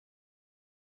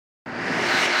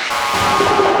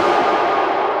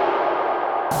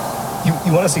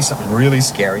You want to see something really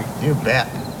scary? You bet.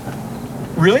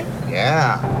 Really?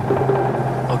 Yeah.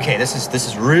 Okay, this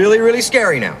is really, really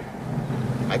scary now.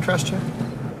 I trust you.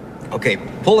 Okay,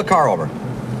 pull the car over.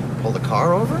 Pull the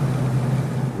car over?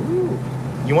 Ooh.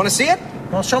 You want to see it?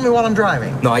 Well, show me while I'm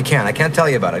driving. No, I can't. I can't tell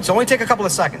you about it. It's only take a couple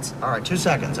of seconds. All right, 2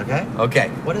 seconds, okay? Okay.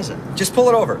 What is it? Just pull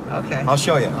it over. Okay. I'll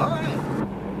show you. All right.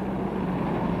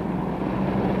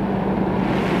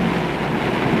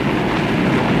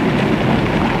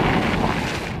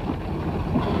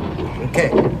 Okay.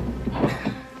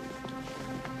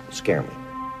 Scare me.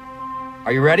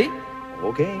 Are you ready?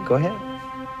 Okay, go ahead.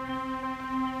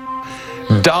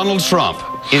 Donald Trump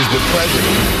is the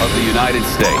president of the United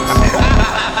States.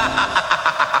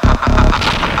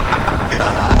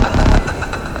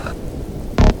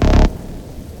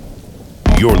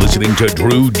 You're listening to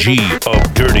Drew G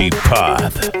of Dirty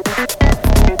Path.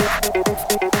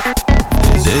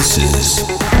 This is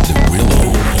the real.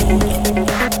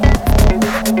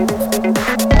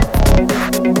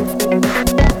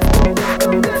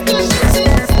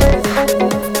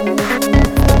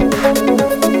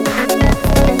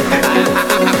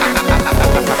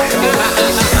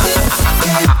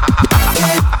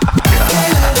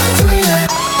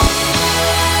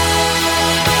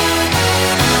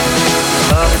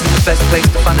 Best place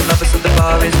to find a lover, so the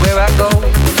bar is where I go.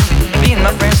 Me and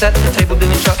my friends at the table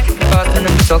doing shots, drinking fast, and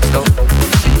then we talk slow.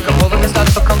 Come over and start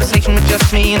up a conversation with just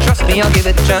me, and trust me, I'll give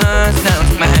it a chance. Now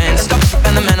take my hand, stop,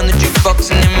 and the man on the jukebox,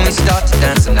 and then we start to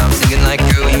dance. And now I'm singing like,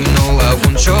 girl, you know I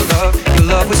want your love. Your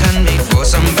love was handmade for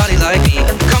somebody like me.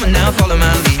 Come on now, follow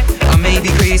my lead. I may be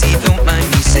crazy, don't mind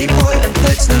me. Say, boy,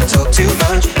 let's not talk too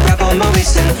much. Grab on my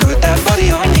waist and put that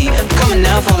body on me. Come on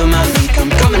now, follow my lead.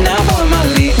 Come on now, follow my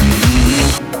lead.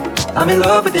 I'm in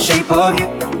love with the shape of you.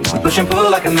 We push and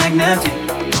pull like a magnet do.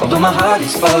 Although my heart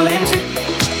is falling too.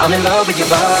 I'm in love with your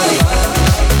body.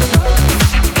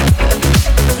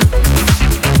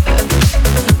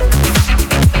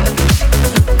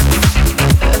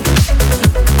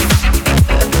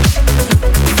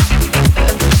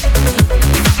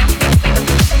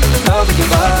 Love with your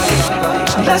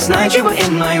body. Last night you were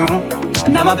in my room,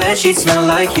 and now my bedsheets smell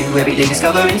like you. Every day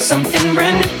discovering something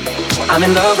brand new. I'm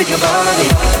in love with your body.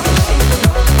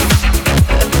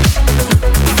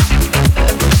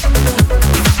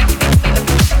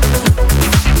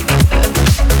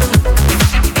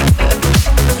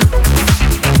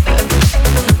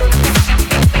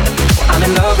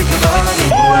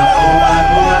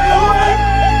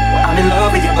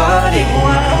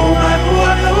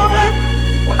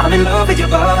 I'm in love with your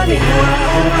body.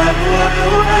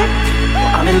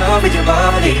 I'm in love with your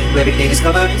body. Every day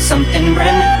discovering something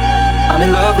brand new. I'm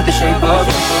in love with the shape of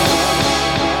you.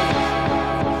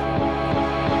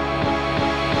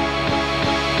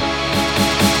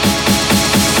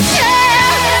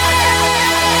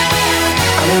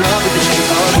 I'm in love with the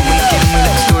shape of you. Weekend, we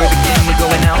let the story begin. We're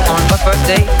going out on our first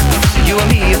date. You and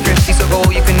me are thrifty, so go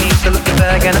you can eat. Fill up the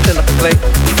bag and I fill up the plate.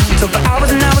 We talk for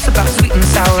hours and hours about sweet and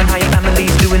sour and how your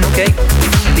family's doing okay.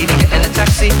 And leaving it in a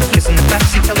taxi, kissing the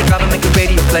backseat, tell the driver make the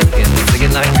radio play. And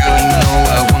singing like, girl, you know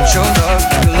I want your love.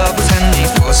 Your love was handmade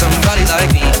for somebody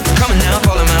like me. Come on now,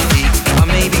 follow my lead. I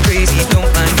may be crazy, don't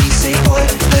mind me. Say, boy,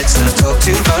 let's not talk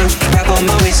too much. Grab on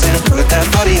my waist and put that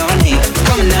body on me.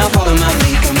 Come on now, follow my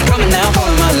lead. Come on now,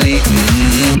 follow my lead.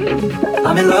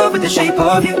 I'm in love with the shape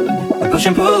of you. We push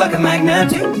and pull like a magnet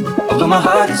do. Although my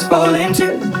heart is falling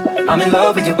too. I'm in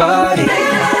love with your body.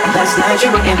 Last night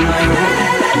you were in my room,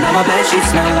 and now my bedsheets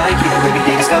smell like you. Every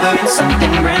day discovering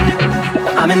something brand new.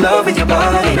 I'm in love with your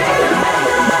body.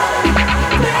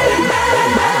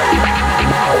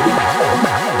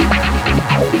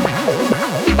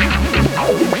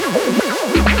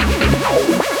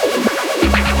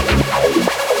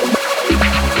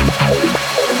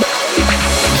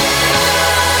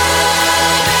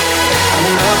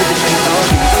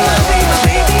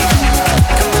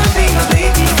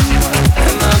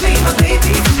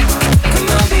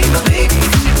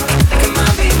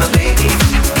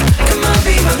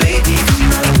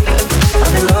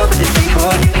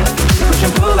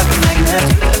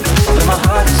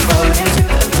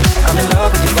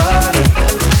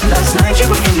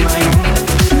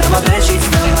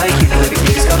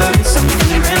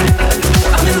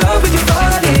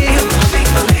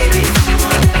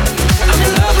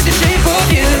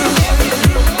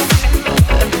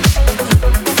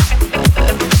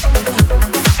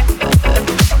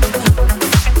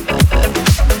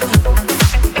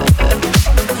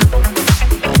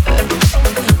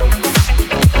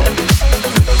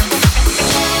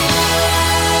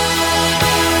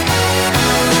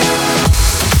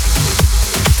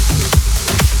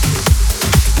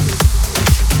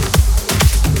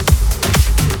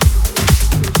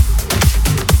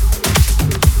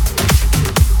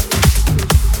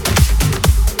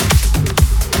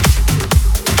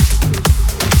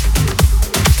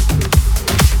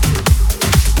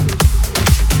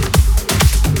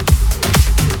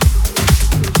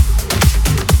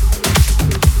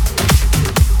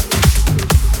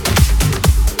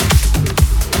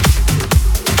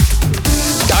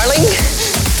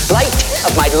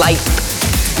 life.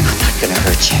 I'm not gonna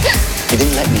hurt you. You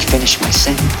didn't let me finish my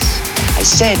sentence. I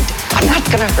said, I'm not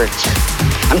gonna hurt you.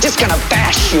 I'm just gonna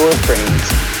bash your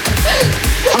brains.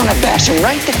 I'm gonna bash them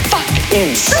right the fuck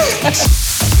in.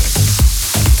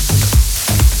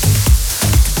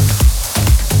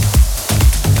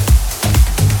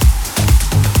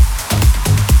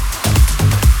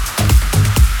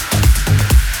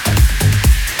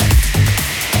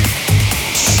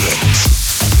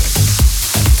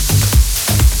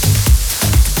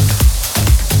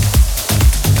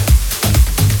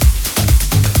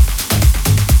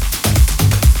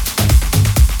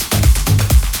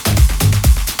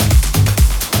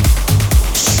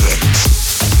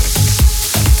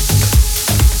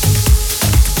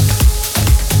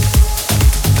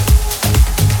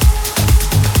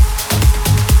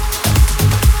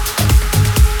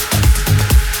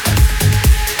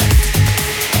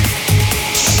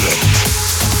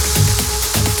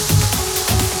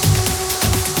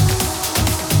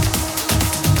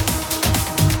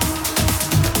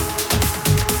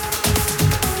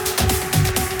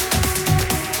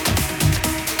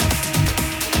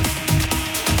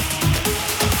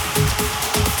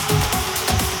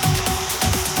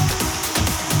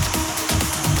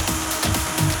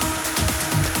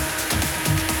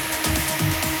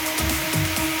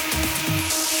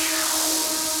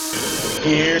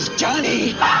 Here's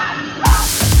Johnny.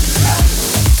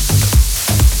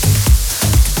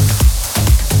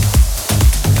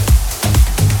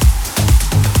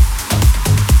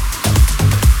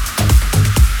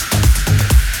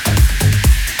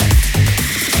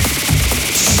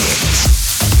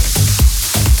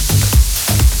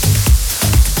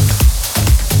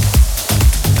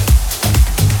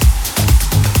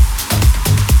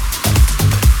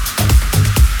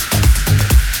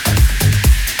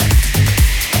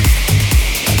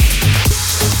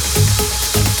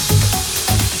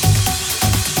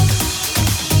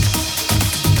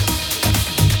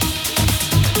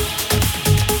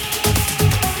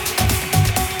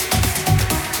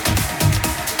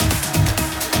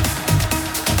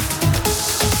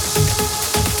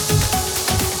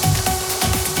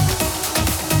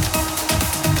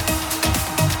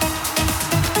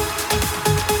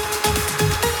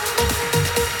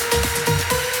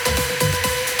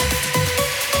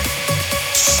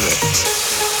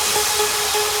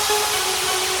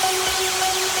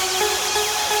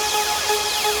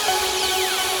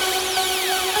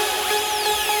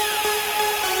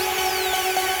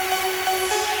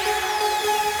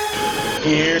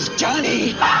 Here's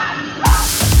Johnny.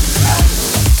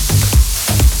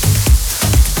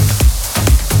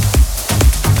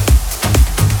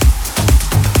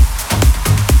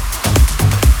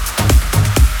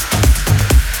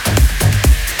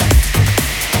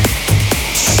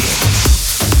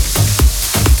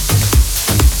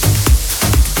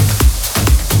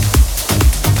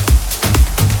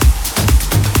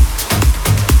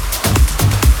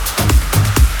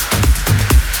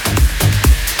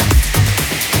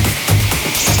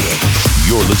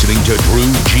 You're listening to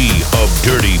Drew G of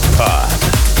Dirty Pod.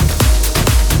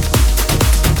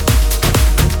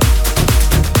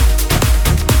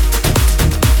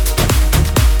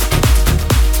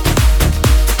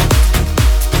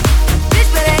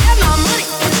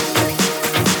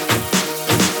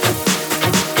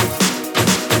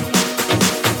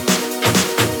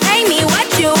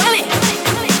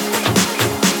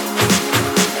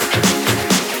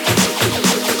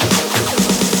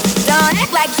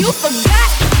 You forgot.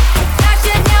 That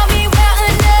should tell me well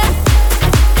enough.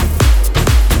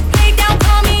 Lay down,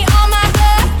 call me on my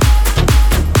bluff.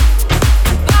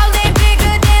 Ballin'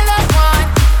 bigger than LeBron.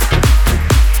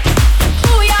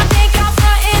 Who y'all think y'all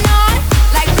frontin' on?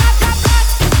 Like rock, rock, rock,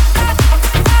 rock, rock,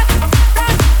 rock, rock,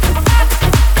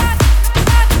 rock,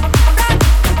 rock,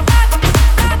 rock,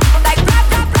 rock, like rock,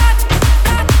 rock, rock,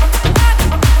 rock, rock,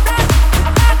 rock,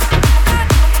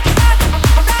 rock,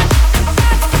 rock,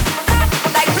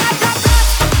 like rock, rock, rock.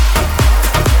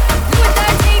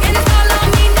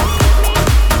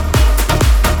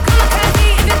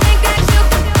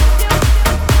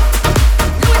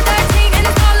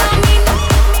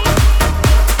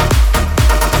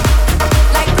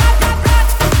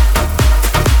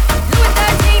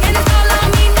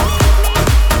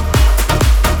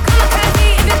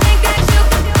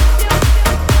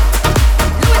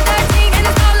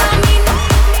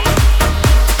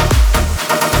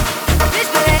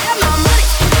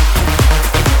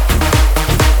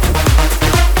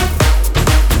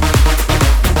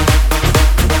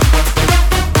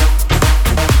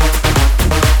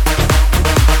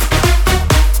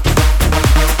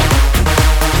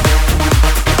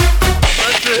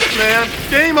 man.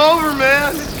 Game over,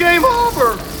 man. It's game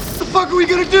over. What the fuck are we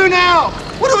gonna do now?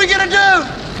 What are we gonna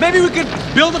do? Maybe we could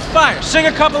build a fire, sing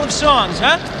a couple of songs,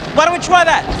 huh? Why don't we try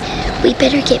that? We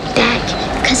better get back,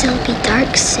 because it'll be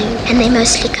dark soon, and they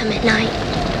mostly come at night.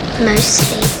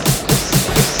 Mostly.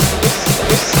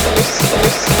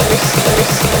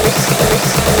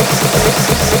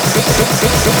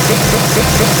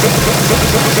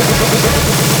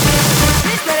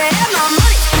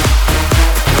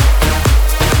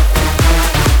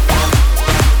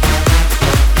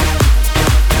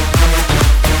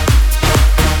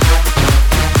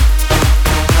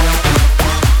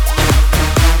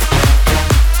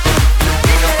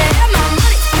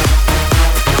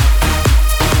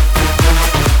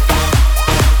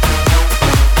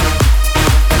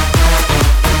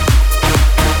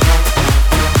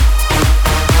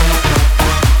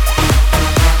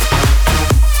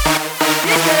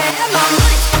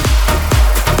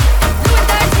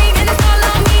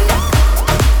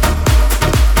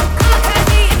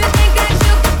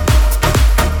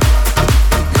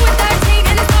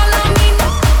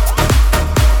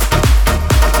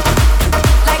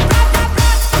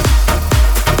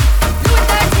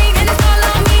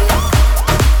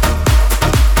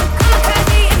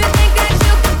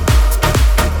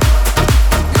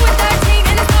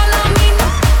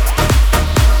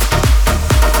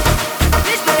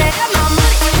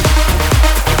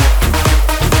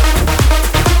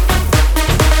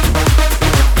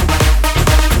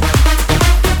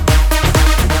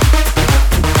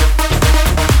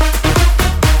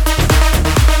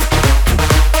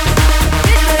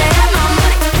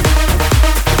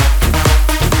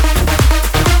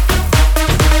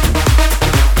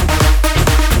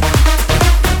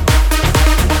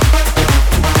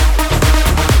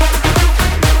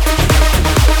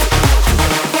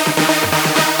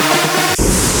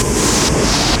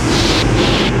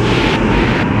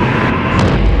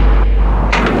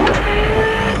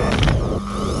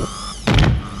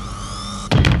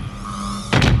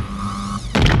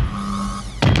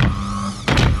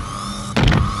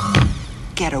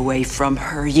 Get away from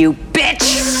her, you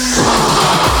bitch!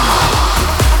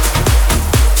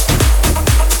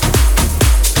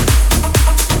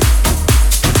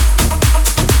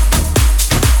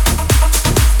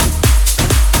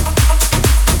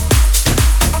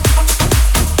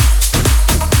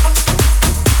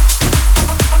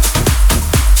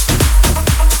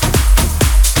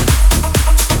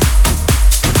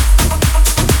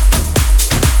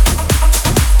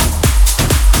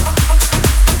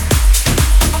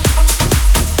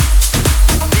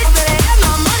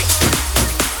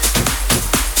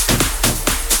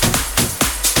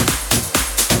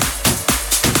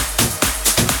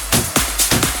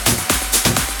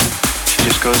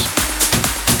 Goes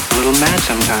a little mad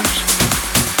sometimes.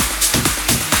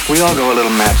 We all go a little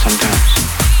mad sometimes.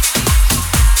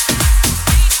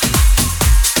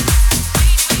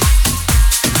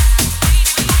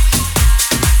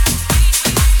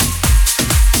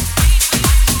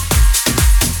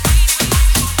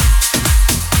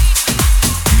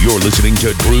 You're listening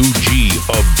to Drew G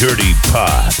of Dirty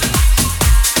Pop.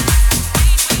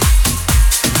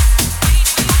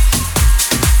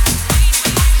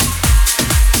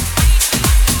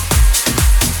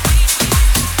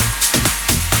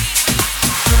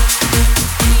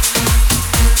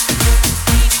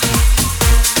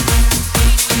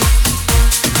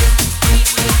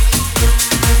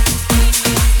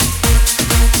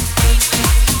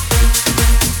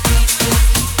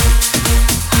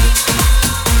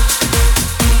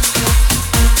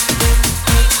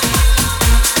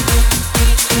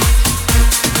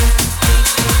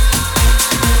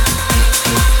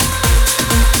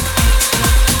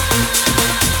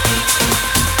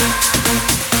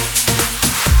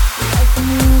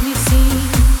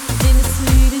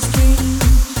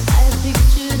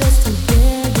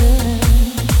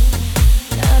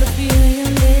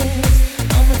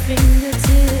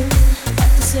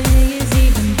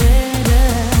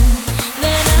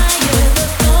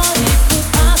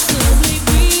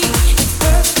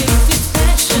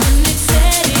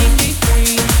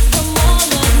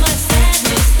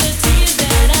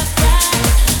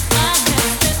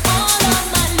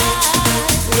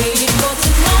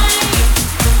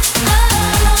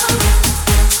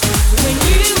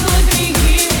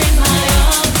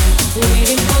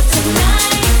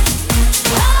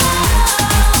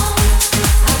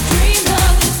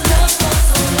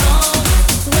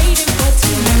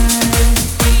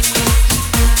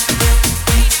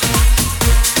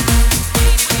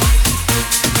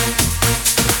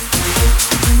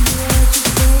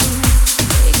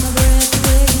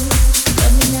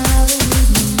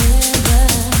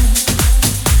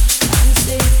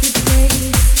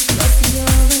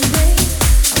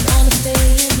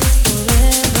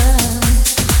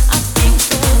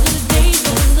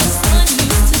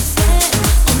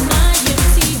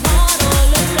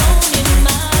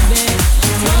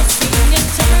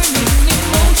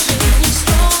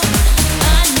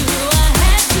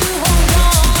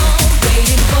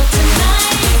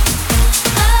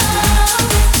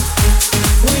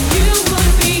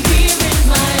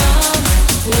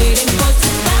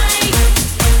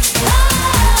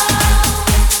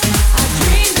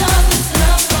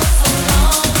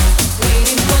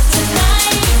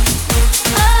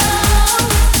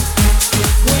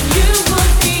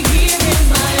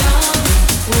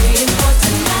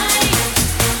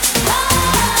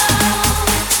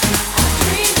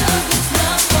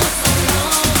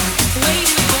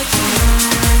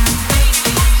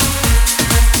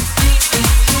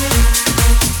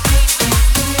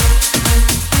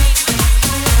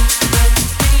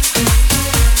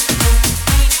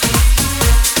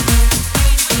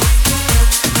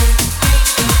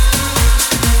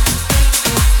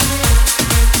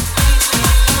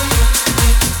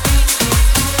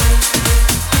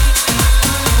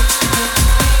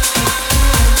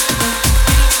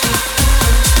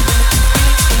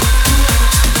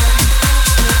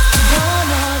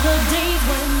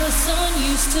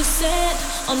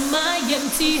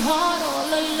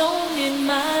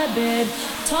 bed,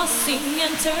 tossing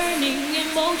and turning,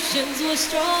 emotions were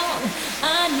strong.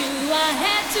 I knew I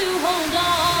had to hold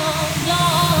on.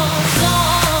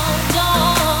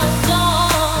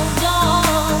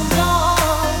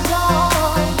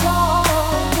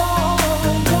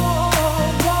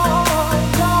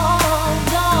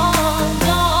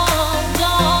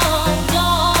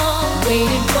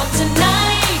 Waiting for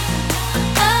tonight,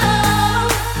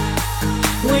 oh,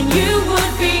 when you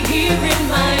would be here in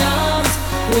my arms.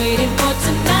 Waiting for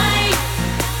tonight,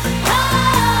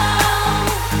 oh,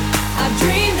 I've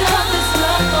dreamed of this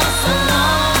love for so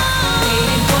long.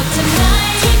 Waiting for tonight.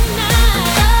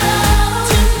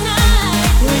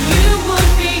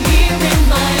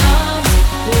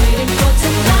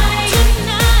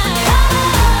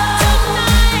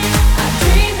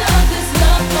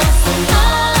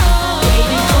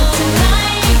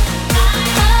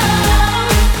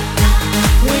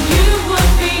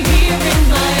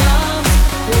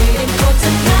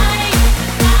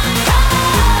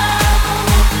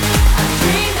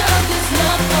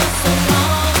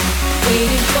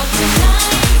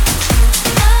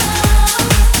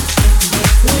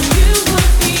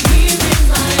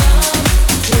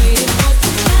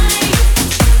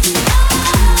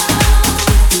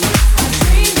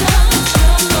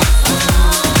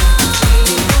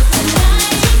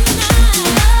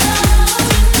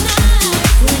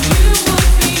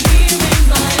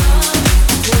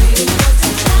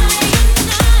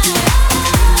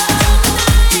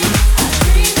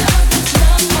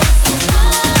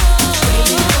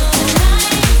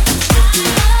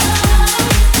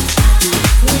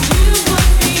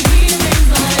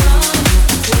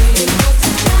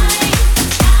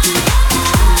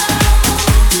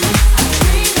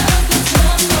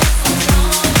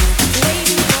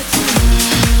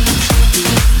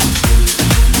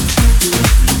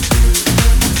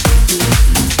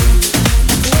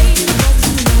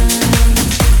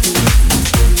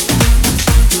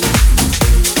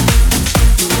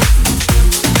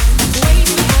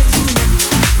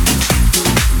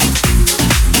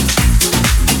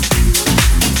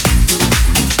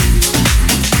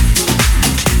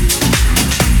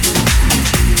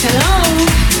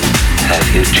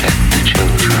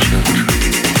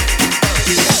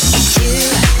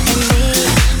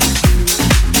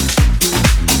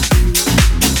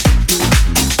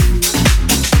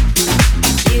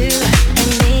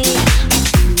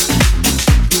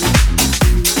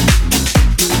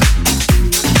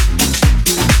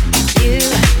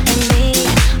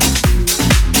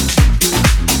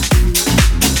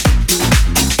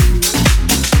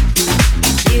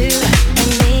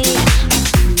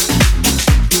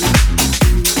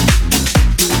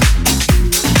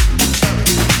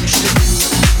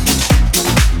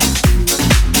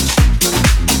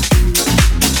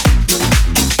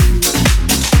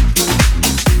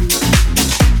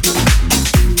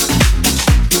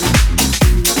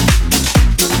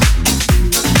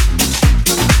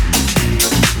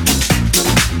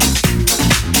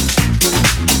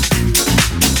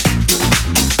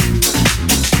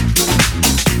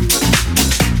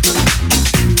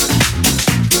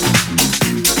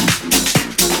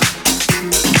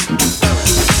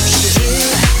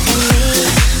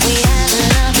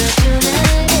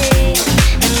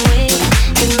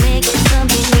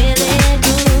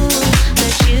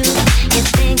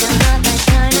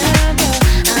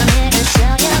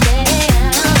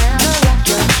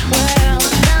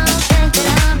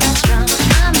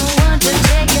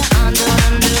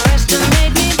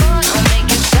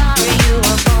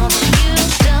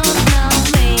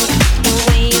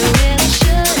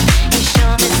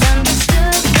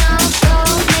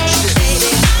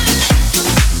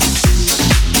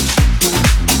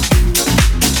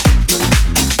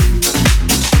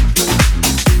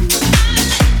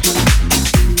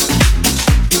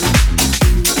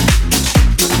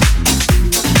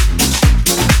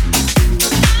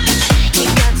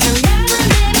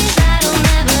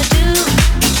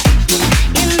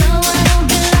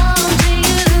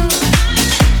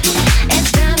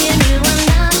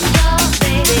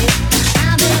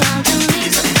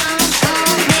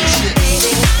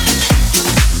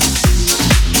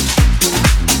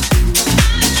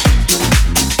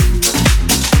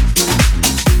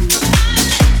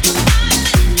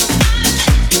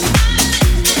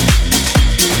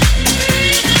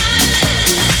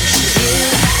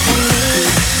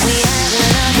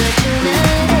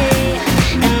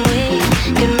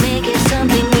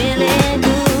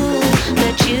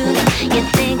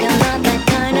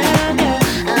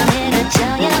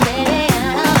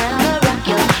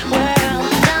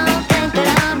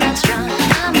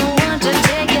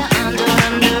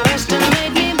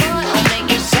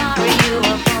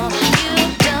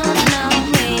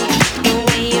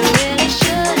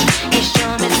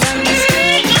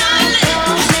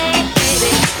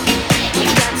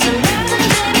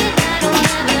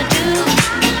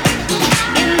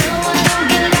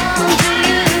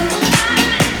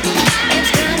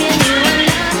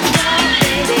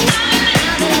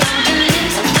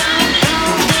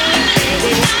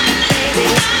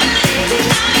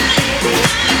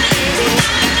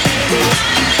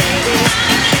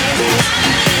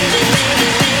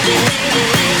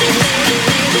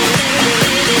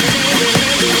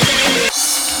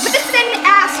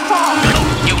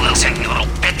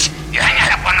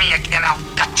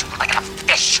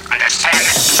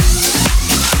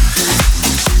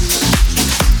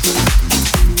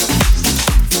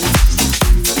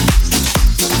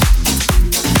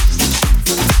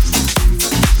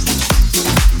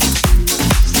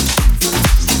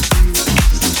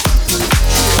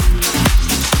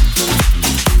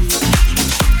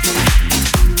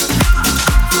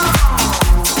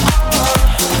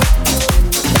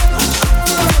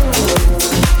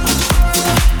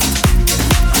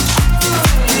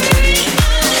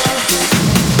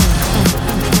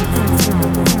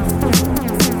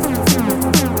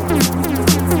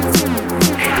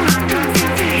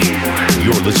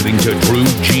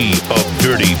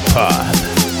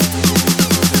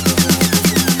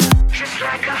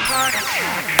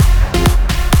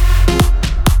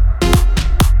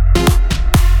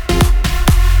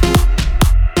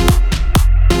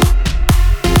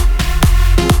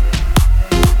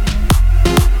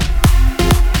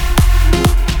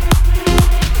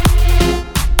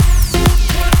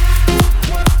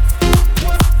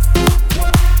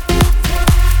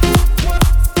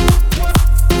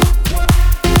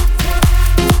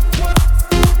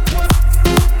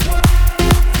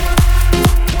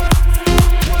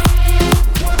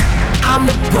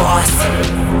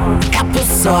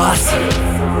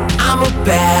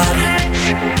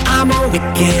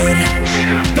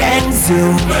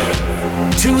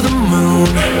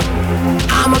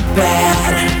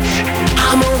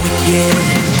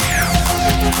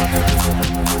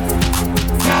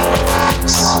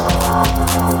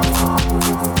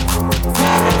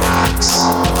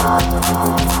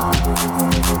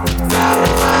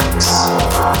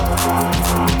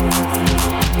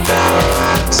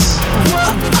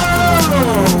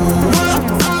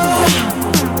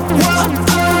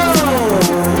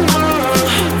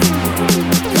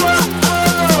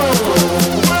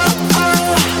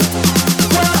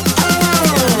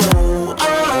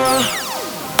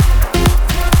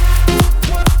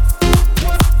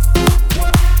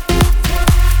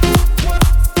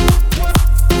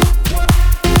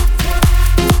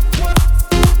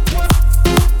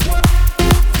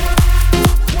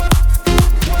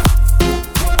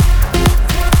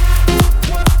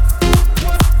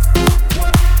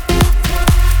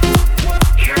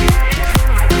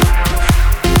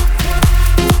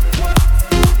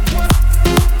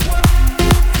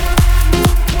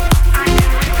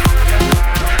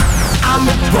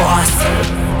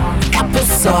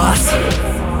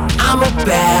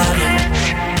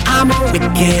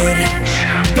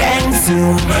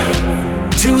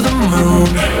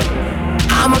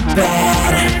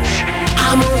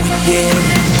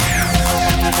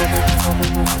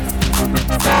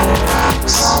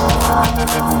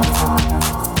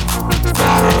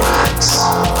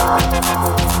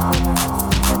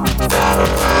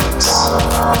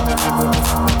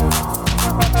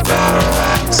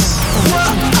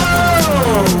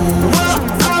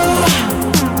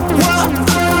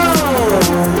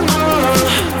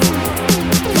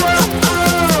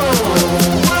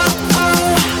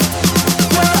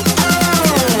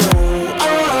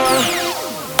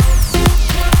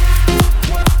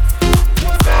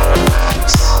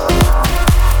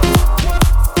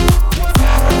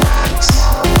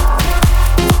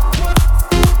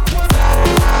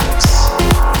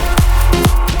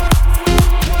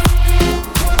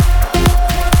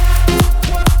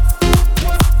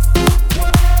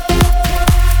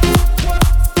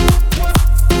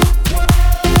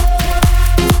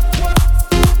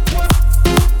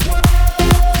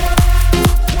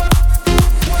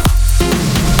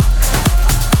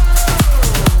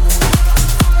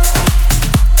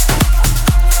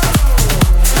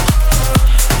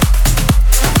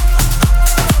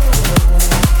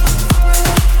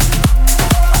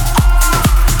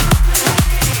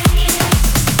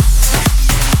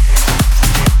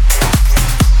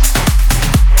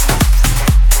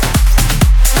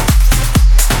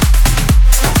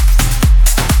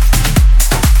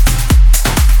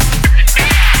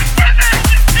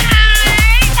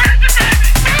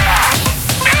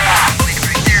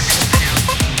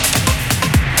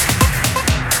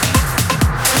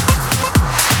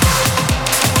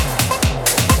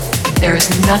 There is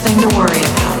nothing to worry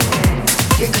about.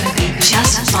 You're gonna be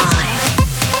just fine.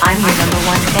 I'm your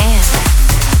 #1 fan.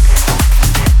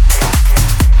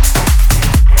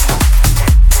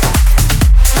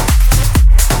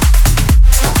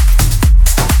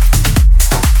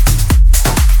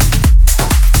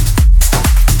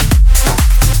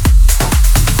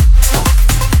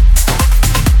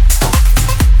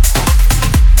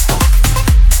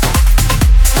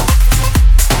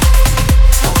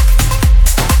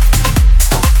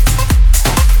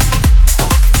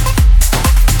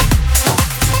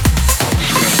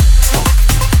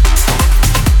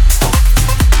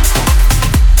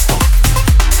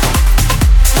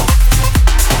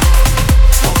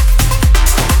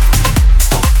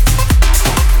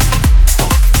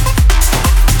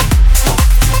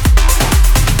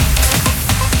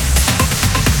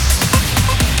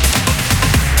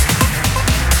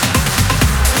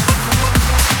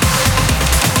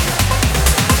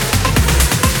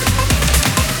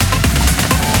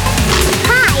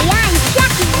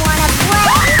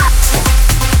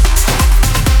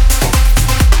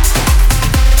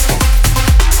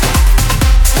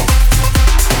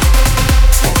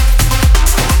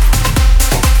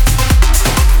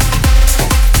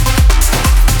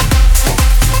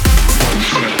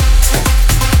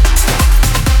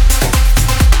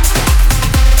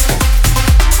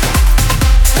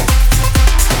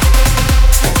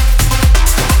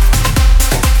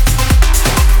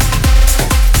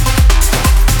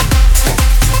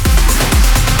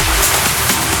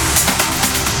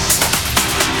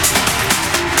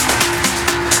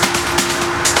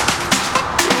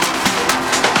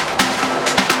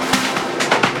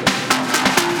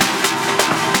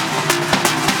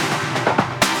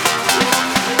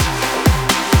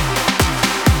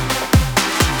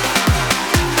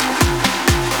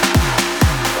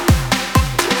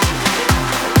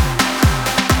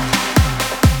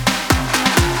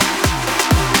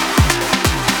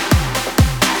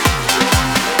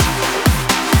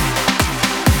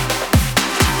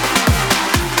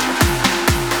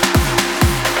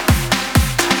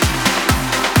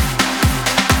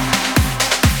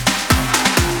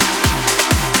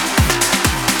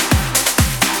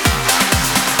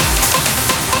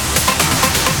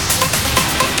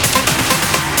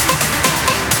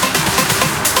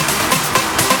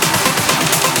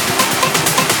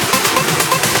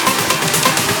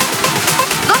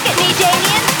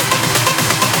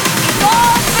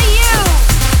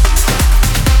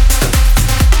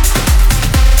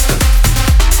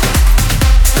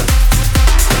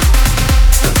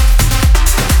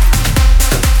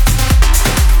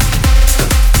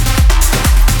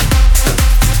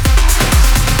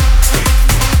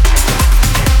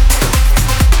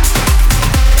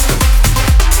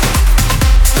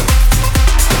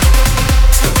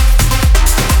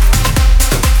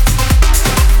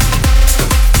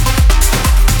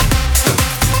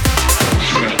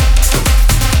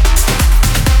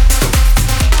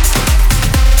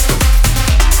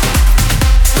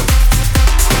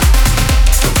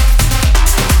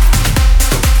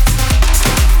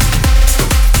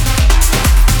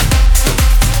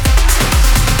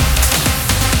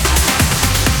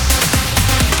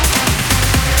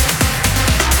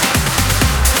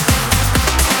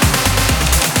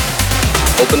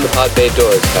 Open the pod bay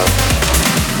doors, Cal.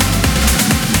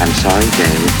 I'm sorry,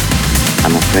 Dave.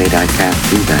 I'm afraid I can't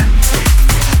do that.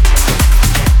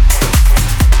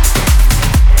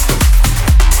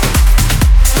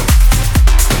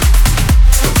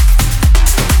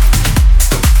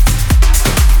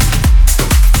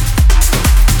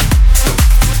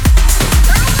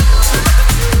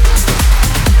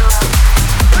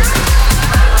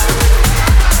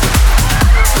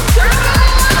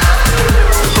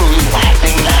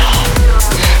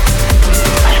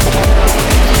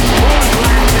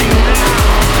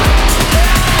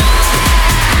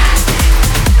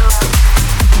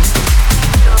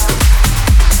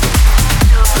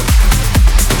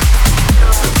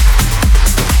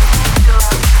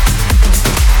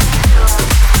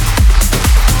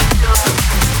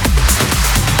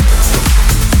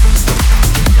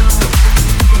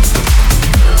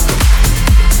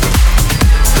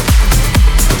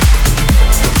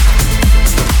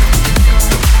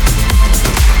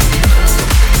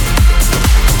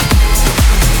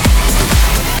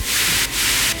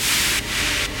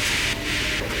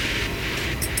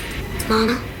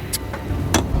 Mama?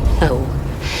 Oh,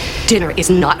 dinner is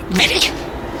not ready.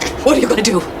 What are you gonna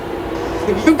do?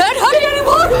 Not honey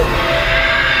anymore!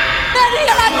 Maddie,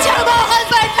 you're a terrible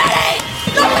husband! Maddie!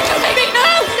 Not what you made me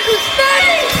know!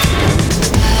 Maddie!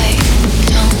 I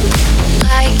don't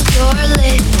like your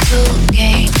little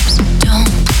games.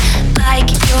 Don't like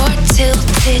your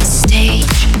tilted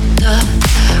stage. The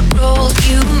role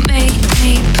you made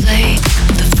me play.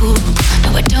 The fool.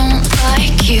 No, I don't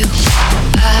like you.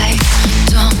 I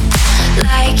don't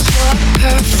like your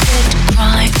perfect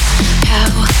crime. How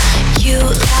you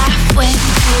laugh when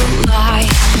you lie.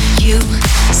 You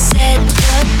said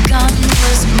the gun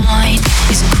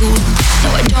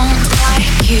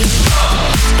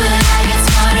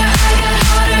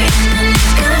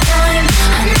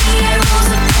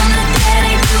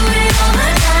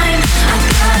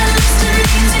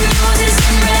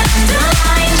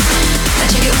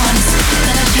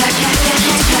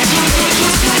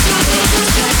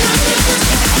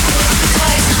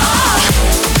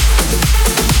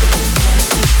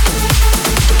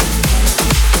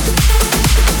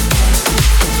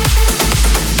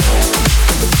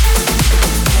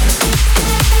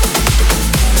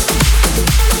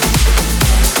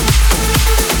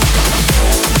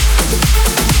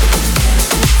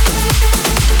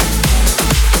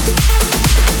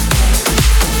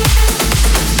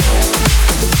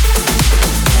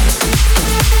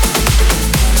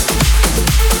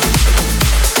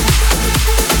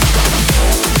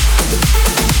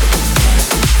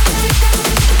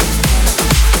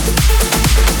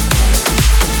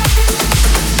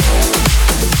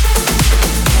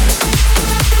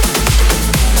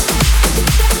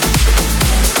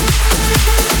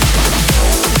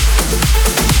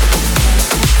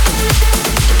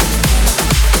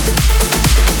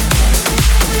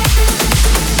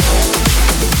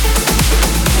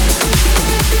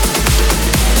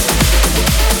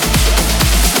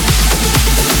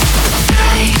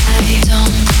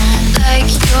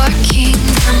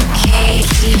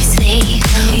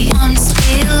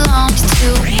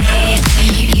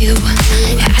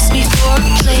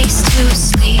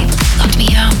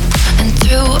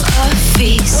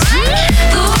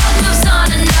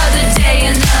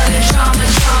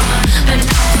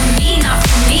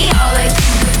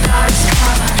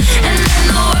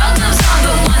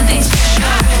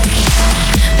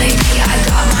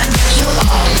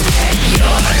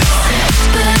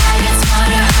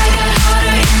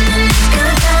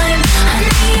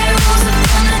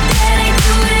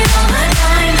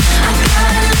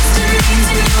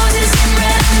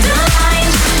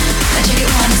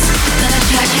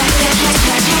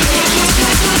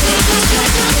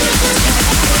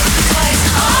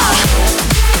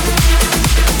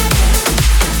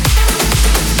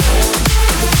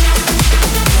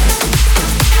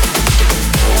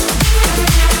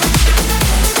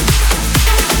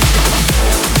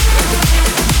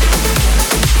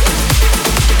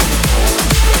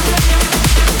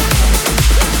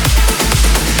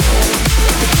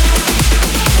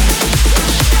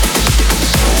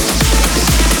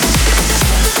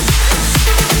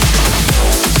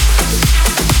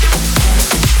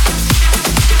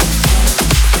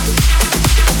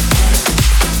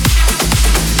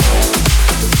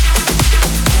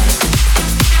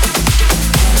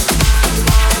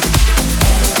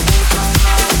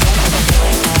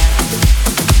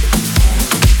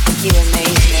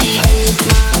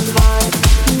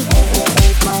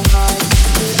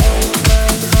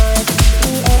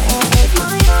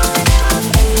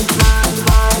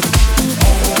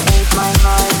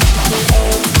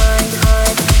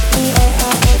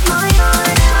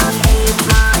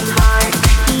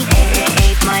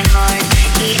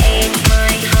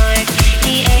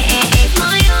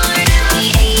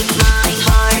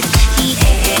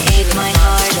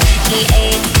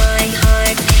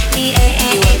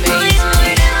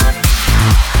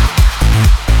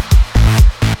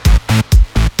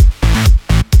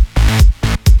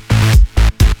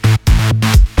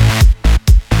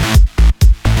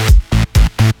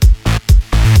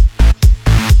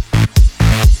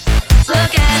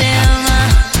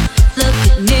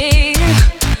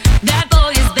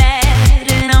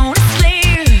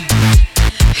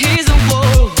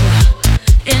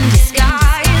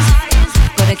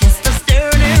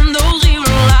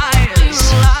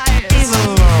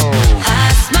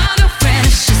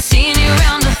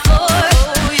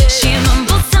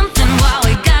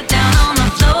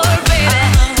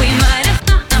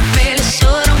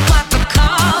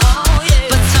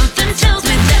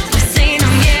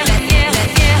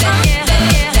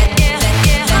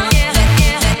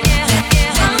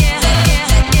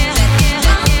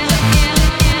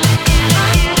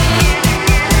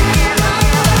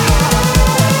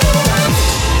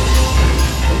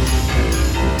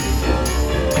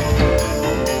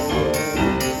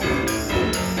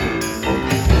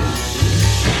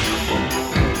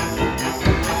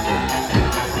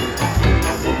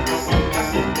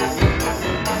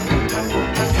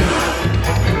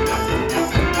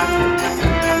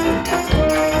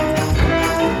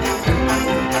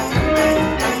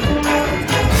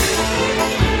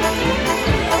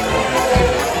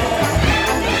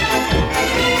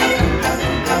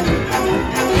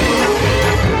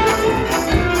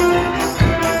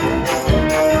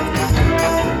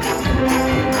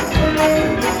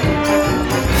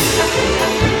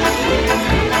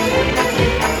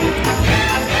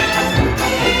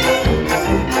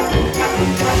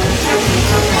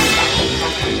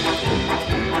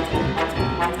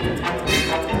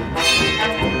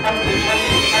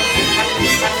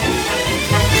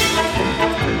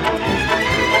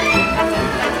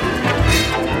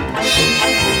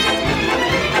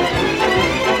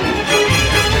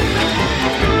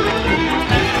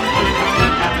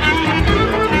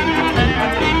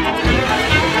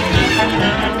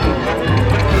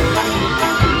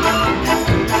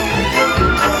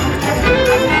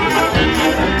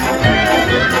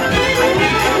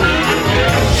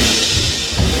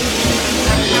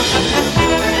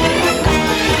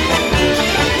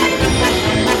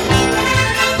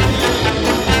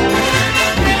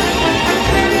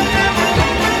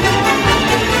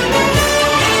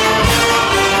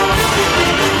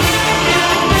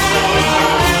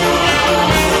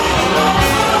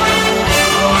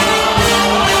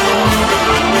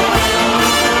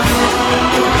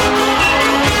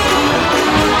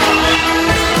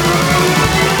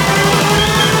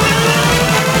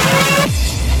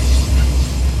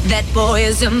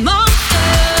is a monster.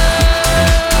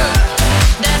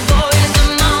 That boy is a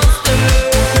monster.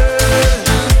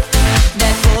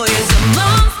 That boy is a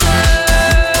monster.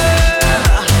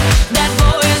 That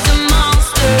boy is a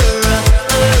monster.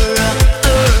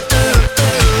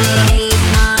 He ate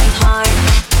my heart.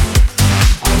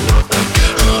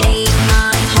 He ate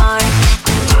my heart.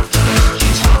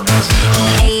 He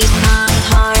ate my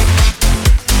heart.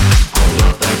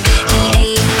 He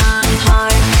ate my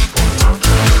heart.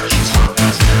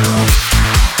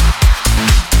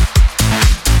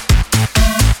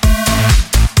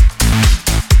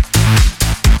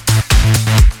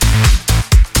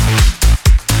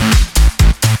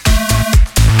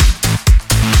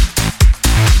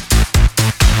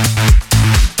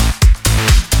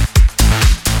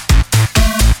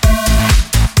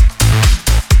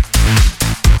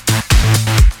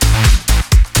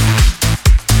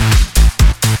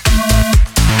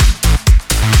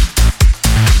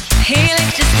 He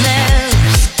licked his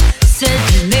lips, said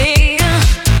to me,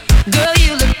 "Girl,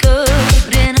 you look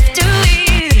good enough to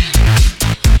eat."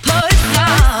 Put his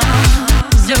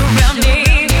arms around me,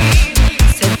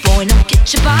 said, "Boy, don't get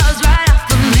your paws right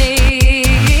off of me."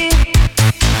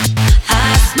 I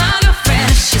asked my girlfriend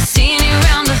if she's seen you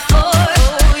around before.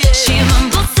 She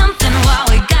mumbled something while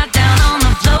we got down on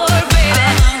the floor, baby.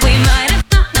 We might have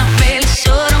not really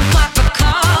sure, don't quite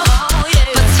recall,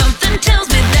 but something tells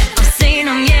me that I've seen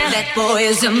him, yeah. That boy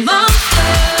is a monster.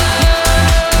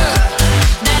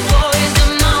 That boy is a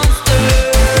monster.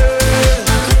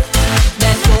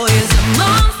 That boy is a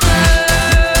monster.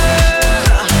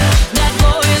 That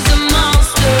boy is a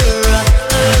monster.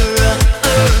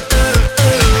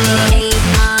 He ate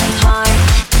my heart.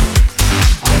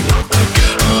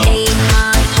 He ate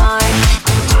my heart.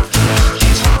 He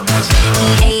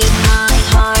ate my heart. He ate my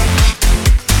heart.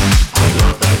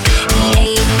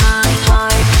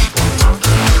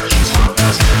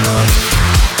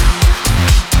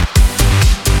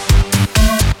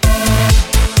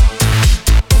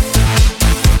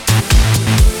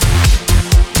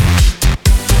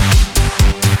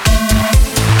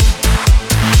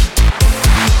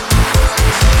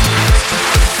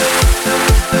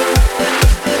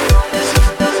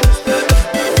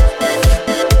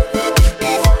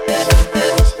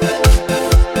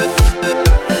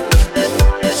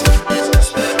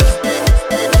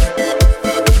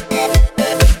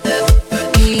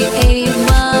 He ate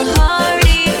my heart,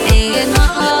 he ate my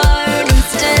heart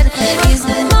instead. He's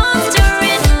the monster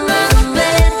in my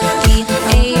bed. He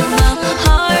ate my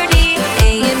heart, he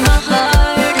ate my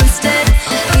heart instead.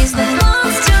 He's the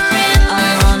monster in my bed. I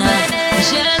wanna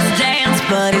just dance,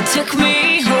 but he took me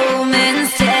home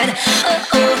instead.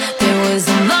 Oh, there was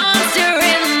a monster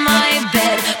in my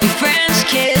bed. We French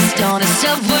kissed on a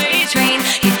subway train.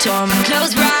 He tore my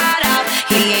clothes right off.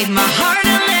 He ate my heart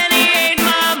and then he ate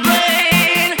my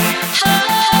brain.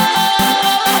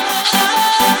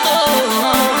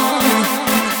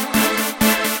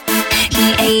 He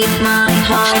ate my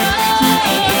heart.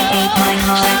 He ate my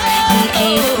heart. He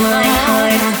ate my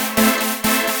heart.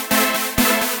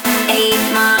 Ate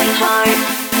my heart.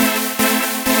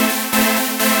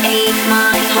 Ate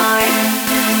my heart.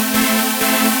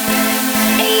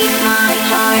 Ate my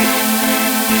heart.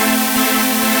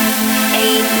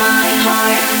 Ate my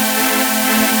heart.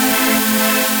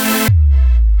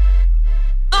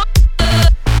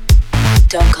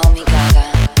 Don't call me Gaga.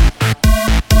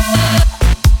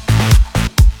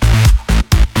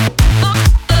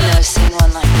 Never seen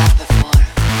one like that before.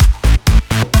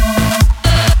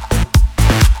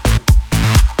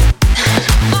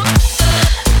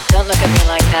 Don't look at me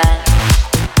like that.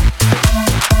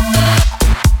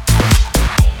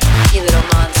 You little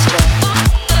monster.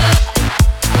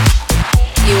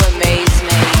 You amaze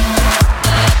me.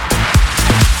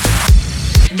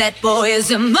 That boy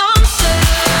is a monster.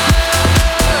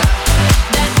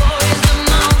 That boy is a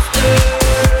monster.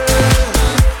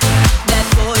 That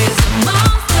boy is a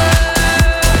monster.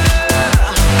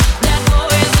 That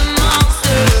boy is a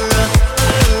monster.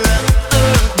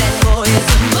 That boy is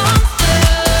a monster.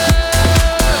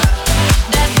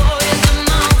 That boy is a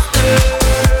monster.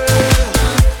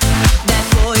 That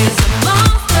boy is a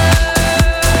monster.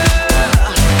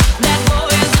 That boy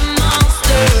is a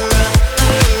monster.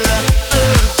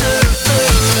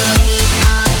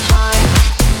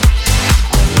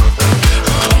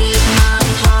 Ate my heart.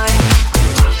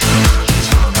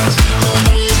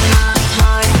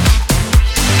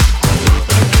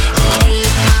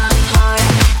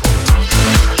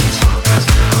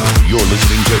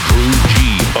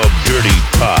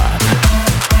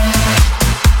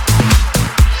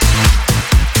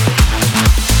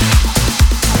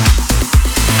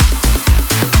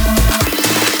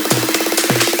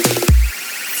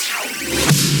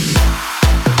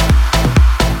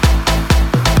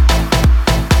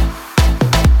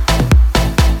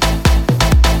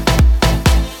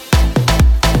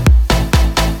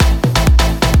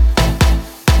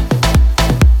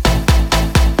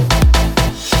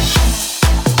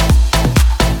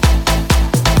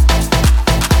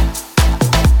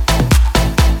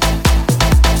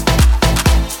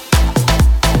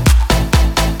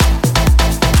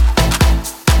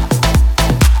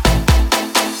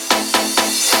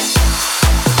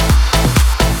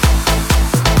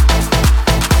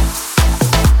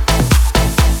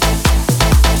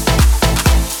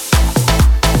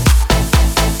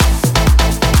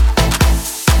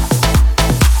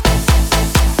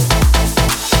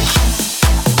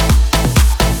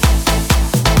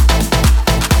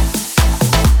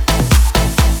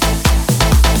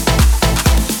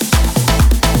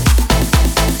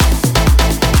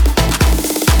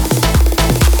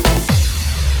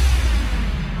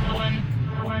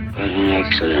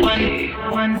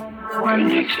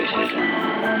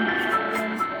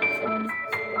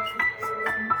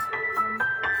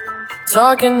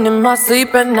 Talking in my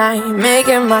sleep at night,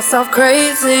 making myself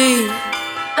crazy.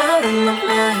 Out of my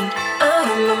mind, out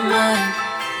of my mind.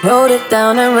 Wrote it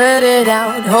down and read it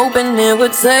out, hoping it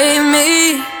would save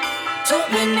me. Too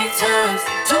many times,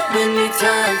 too many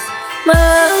times. My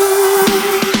love,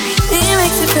 he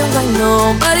makes it feel like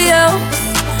nobody else,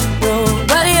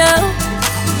 nobody else.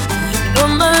 But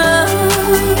my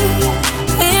love,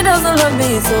 he doesn't love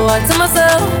me, so I tell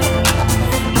myself.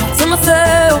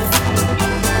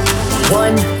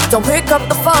 1, don't pick up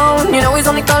the phone. You know he's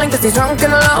only calling cause he's drunk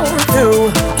and alone. 2,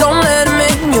 don't let him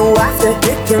in. You have to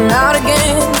kick him out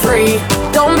again. 3,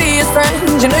 don't be his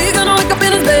friend. You know you're gonna wake up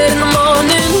in his bed in the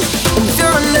morning. And if you're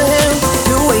under him,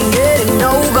 you ain't getting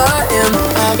over him.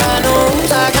 I got no rules,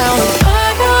 I count him.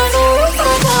 I got no rules,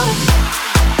 I count him.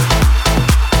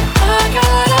 I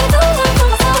gotta do it for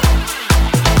myself.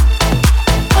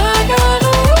 I got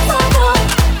no rules, I count him.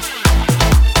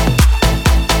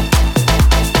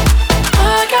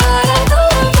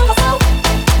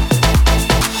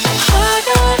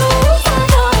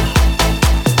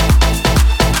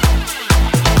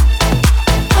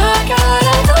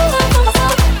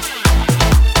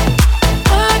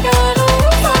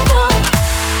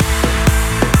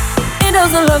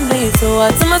 So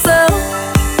I tell myself,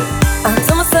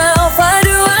 I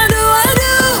do.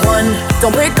 1,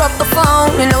 don't pick up the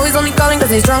phone. You know he's only calling cause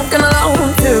he's drunk and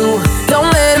alone. 2, don't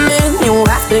let him in. You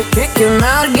have to kick him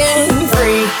out again.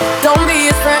 3, don't be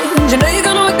his friend. You know you're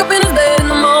gonna wake up in his bed in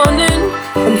the morning.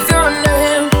 And if you're under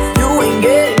him, you ain't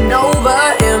getting over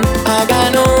him. I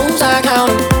got no rules, I count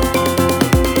him.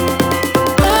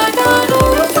 I got no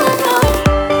rules, I count him.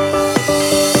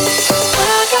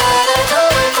 I gotta do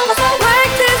it for myself.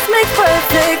 Practice makes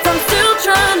perfect. I'm still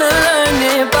trying to learn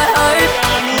it by heart.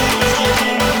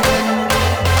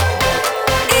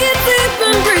 Eat, sleep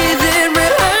and breathe it,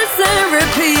 rehearse and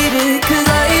repeat it. Cause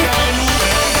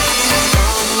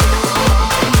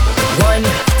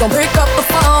don't pick up the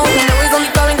phone. You know he's only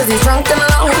calling cause he's drunk and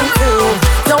alone. 2,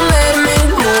 don't let him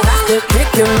in. You have to kick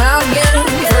him out again.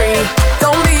 3,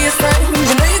 don't be his friend.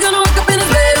 You know you're gonna wake up in his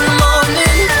bed in the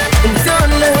morning. And if you're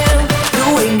under him, you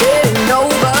ain't getting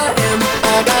over him.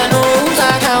 I got no rules,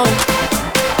 I count him.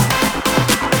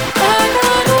 I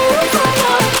got no rules, I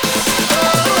count him.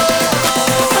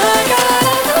 I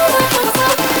gotta do it for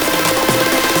myself.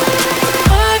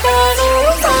 I got no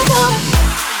rules, I count him.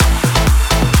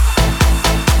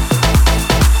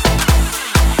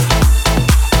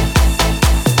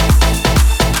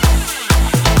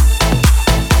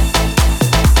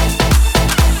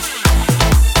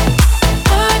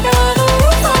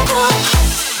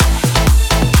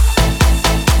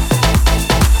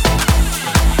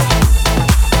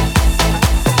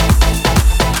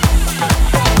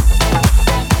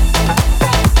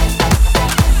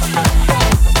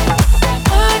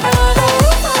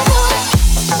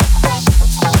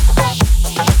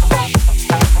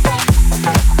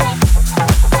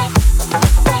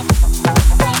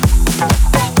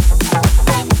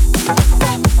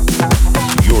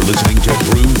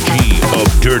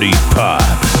 Dirty Pop.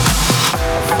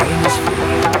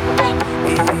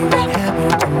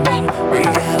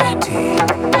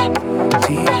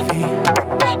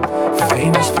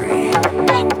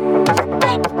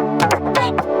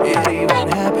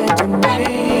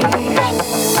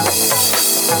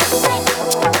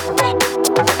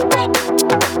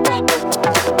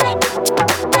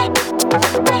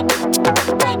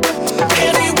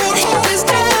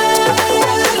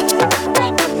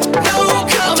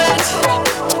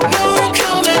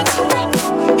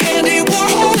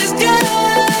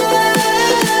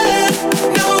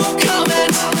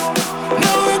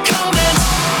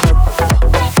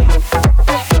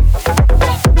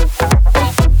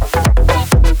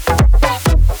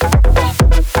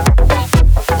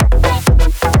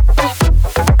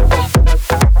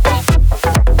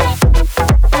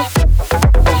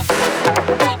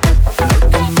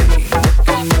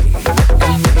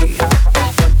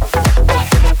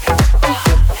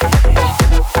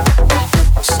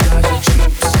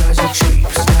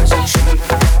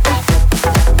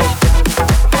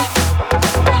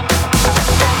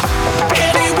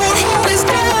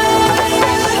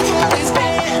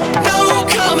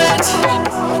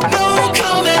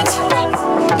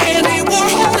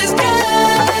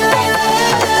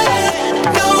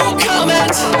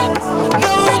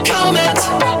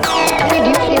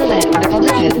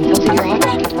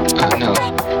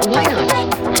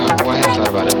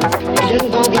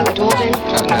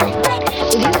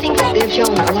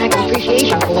 Shown a lack of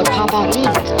appreciation for what pop art means.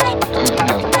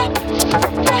 No.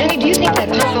 Danny, do you think that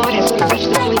pop art has sort of reached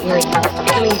the point where it's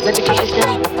becoming repetitious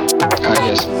now?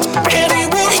 Yes. Andy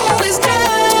Warhol is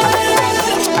dead.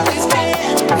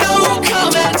 No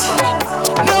comment.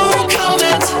 No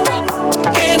comment.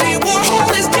 Andy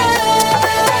Warhol is dead.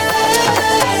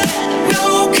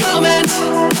 No comment.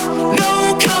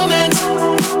 No comment.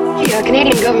 The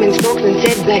Canadian government spokesman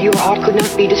said that your art could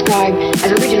not be described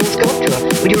as original sculpture.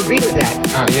 Would you agree with that?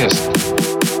 Yes.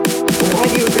 Well, why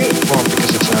do you agree? Well,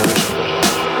 because it's not original.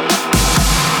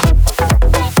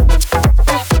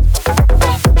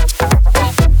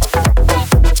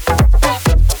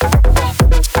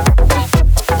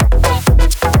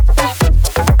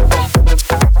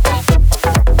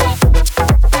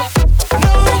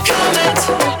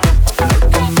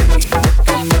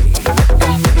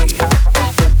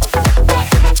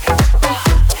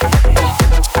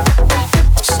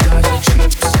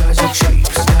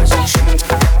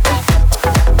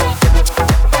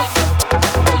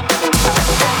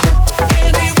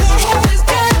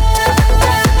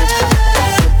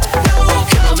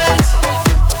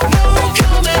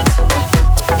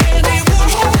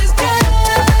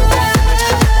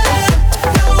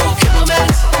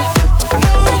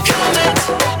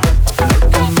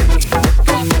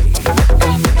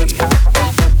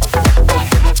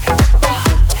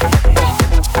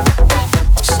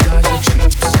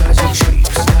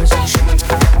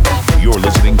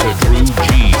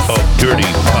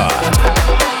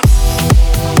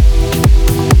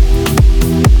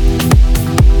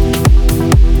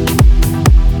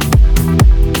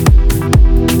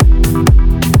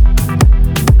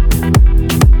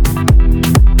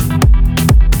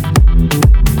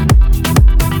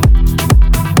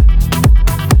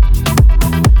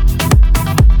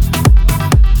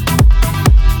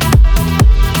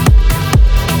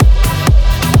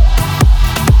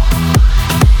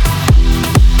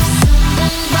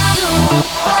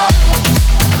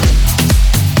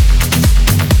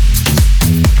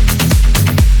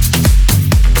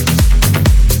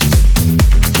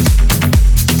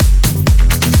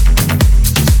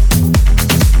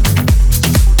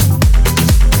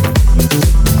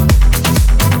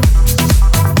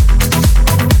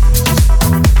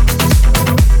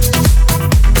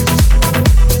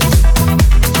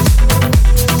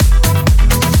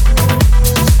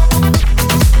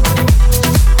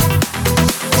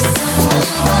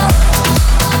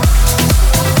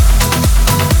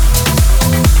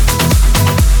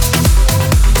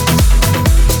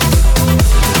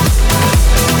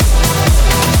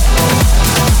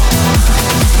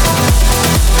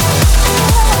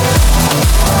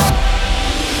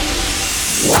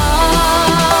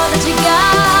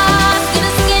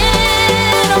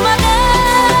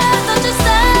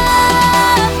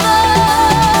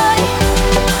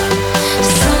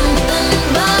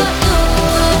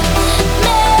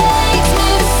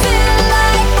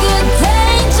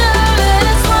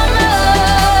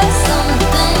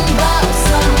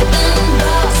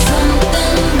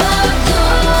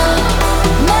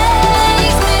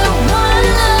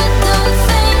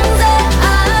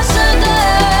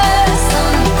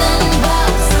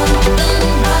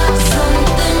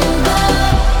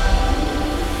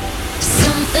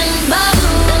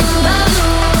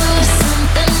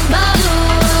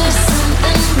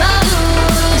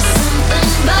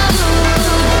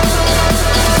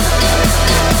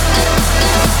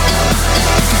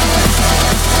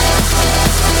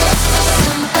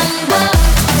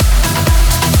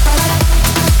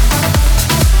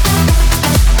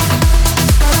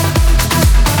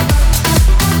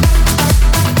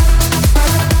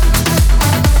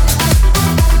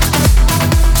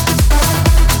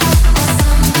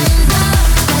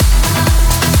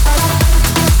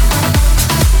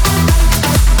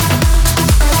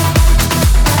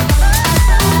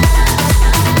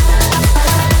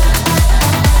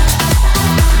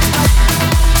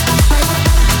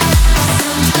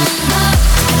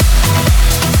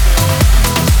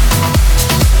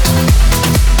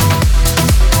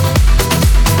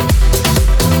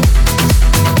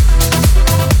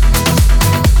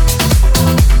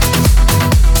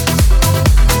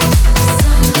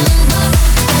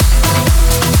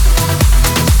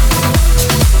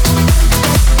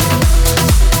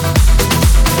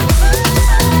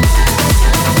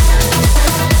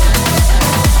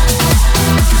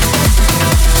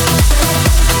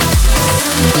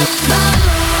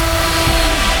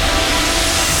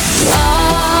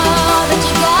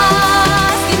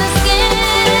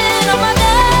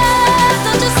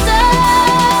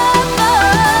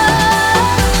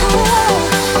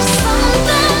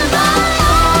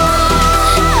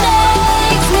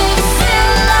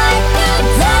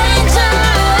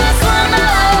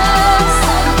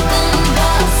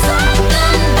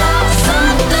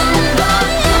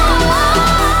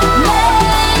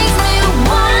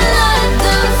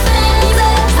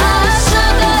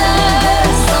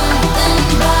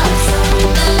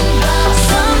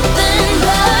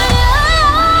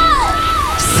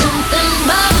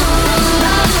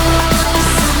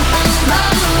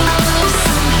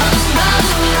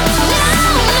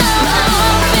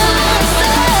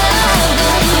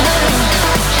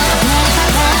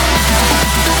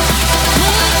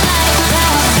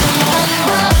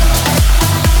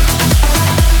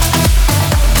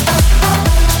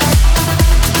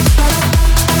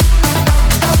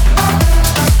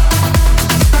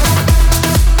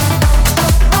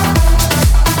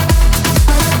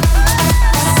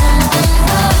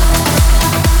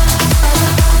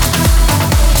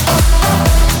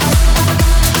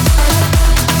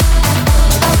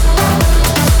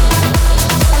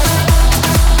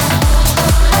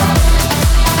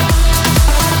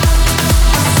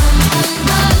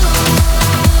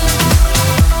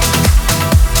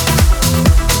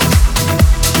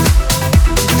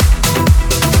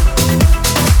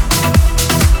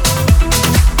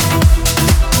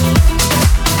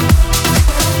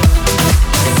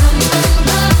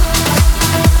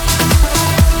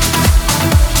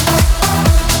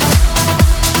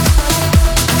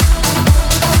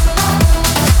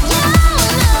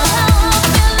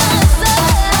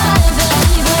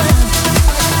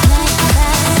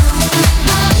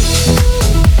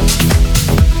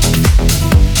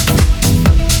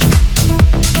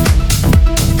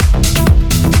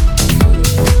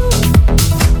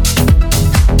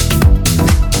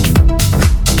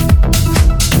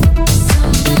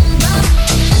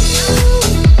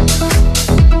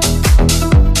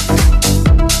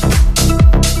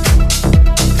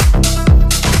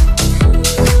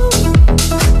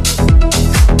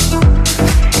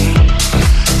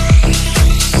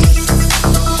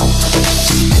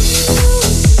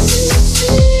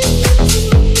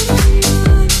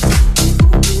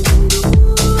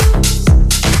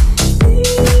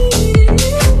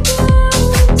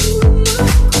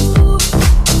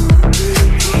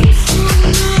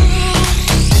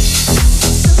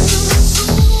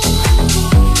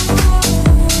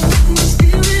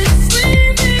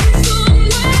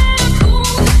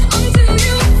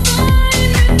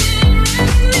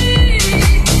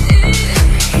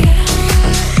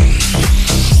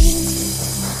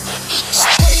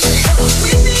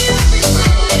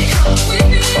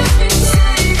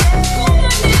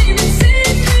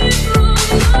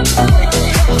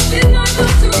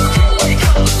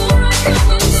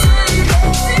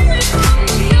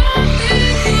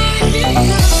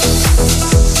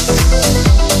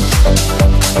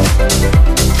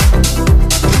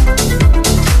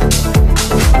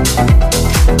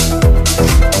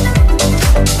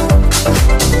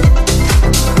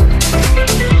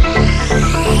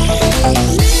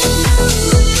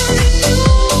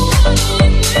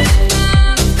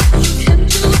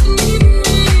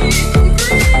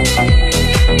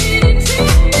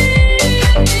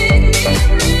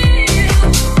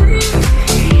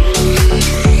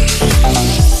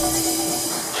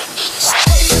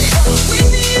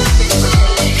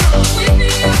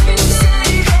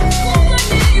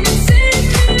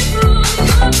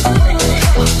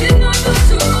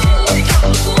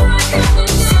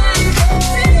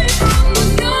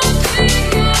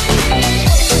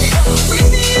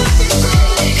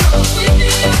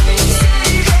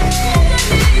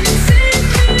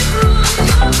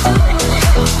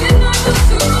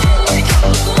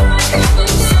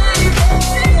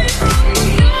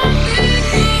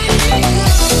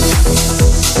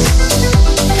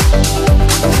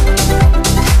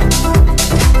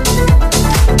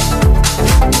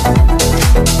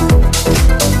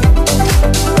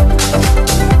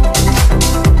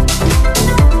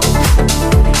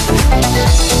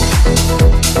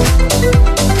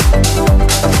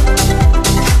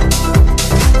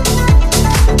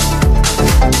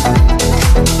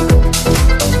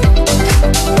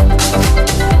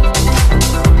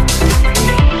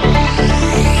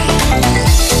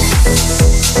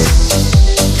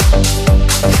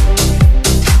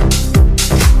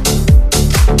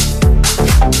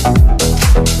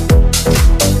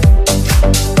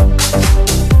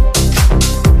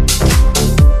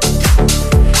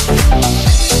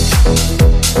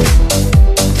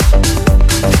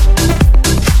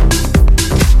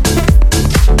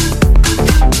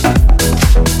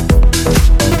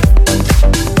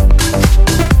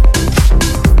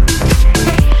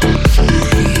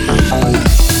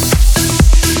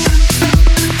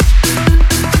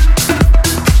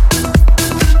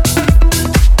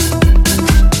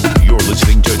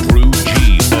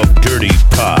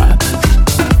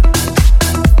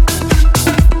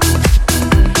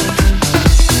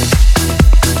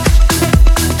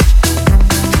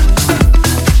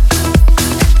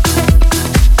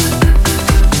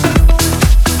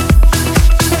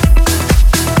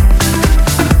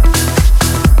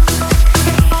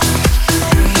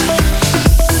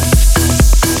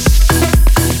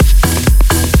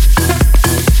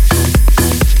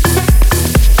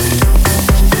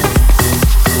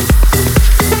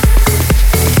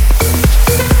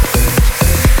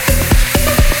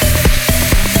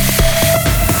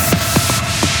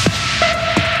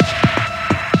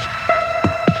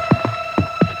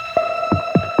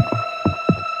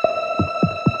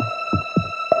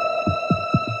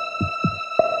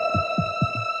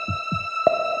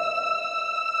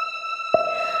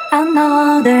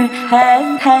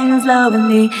 hand hangs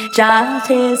lonely, just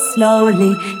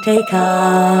slowly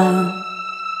taken.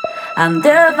 And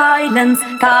the violence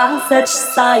caused such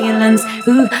silence.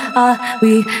 Who are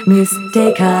we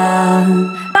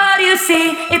mistaken? But you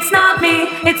see, it's not me,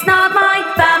 it's not my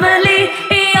family.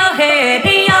 In your head,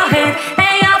 they are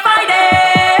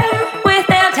fighting with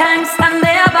their tanks and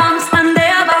their bombs and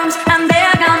their bombs and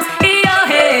their guns. In your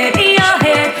head,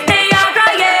 they are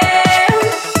crying.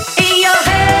 In your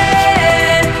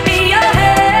head,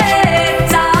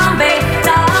 zombie,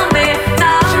 zombie,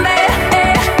 zombie.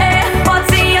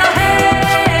 What's in your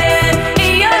head?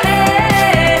 In your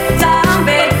head,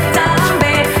 zombie,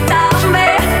 zombie, zombie.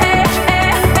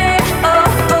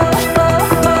 Oh, oh,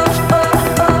 oh, oh,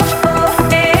 oh, oh, oh,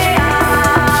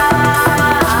 yeah.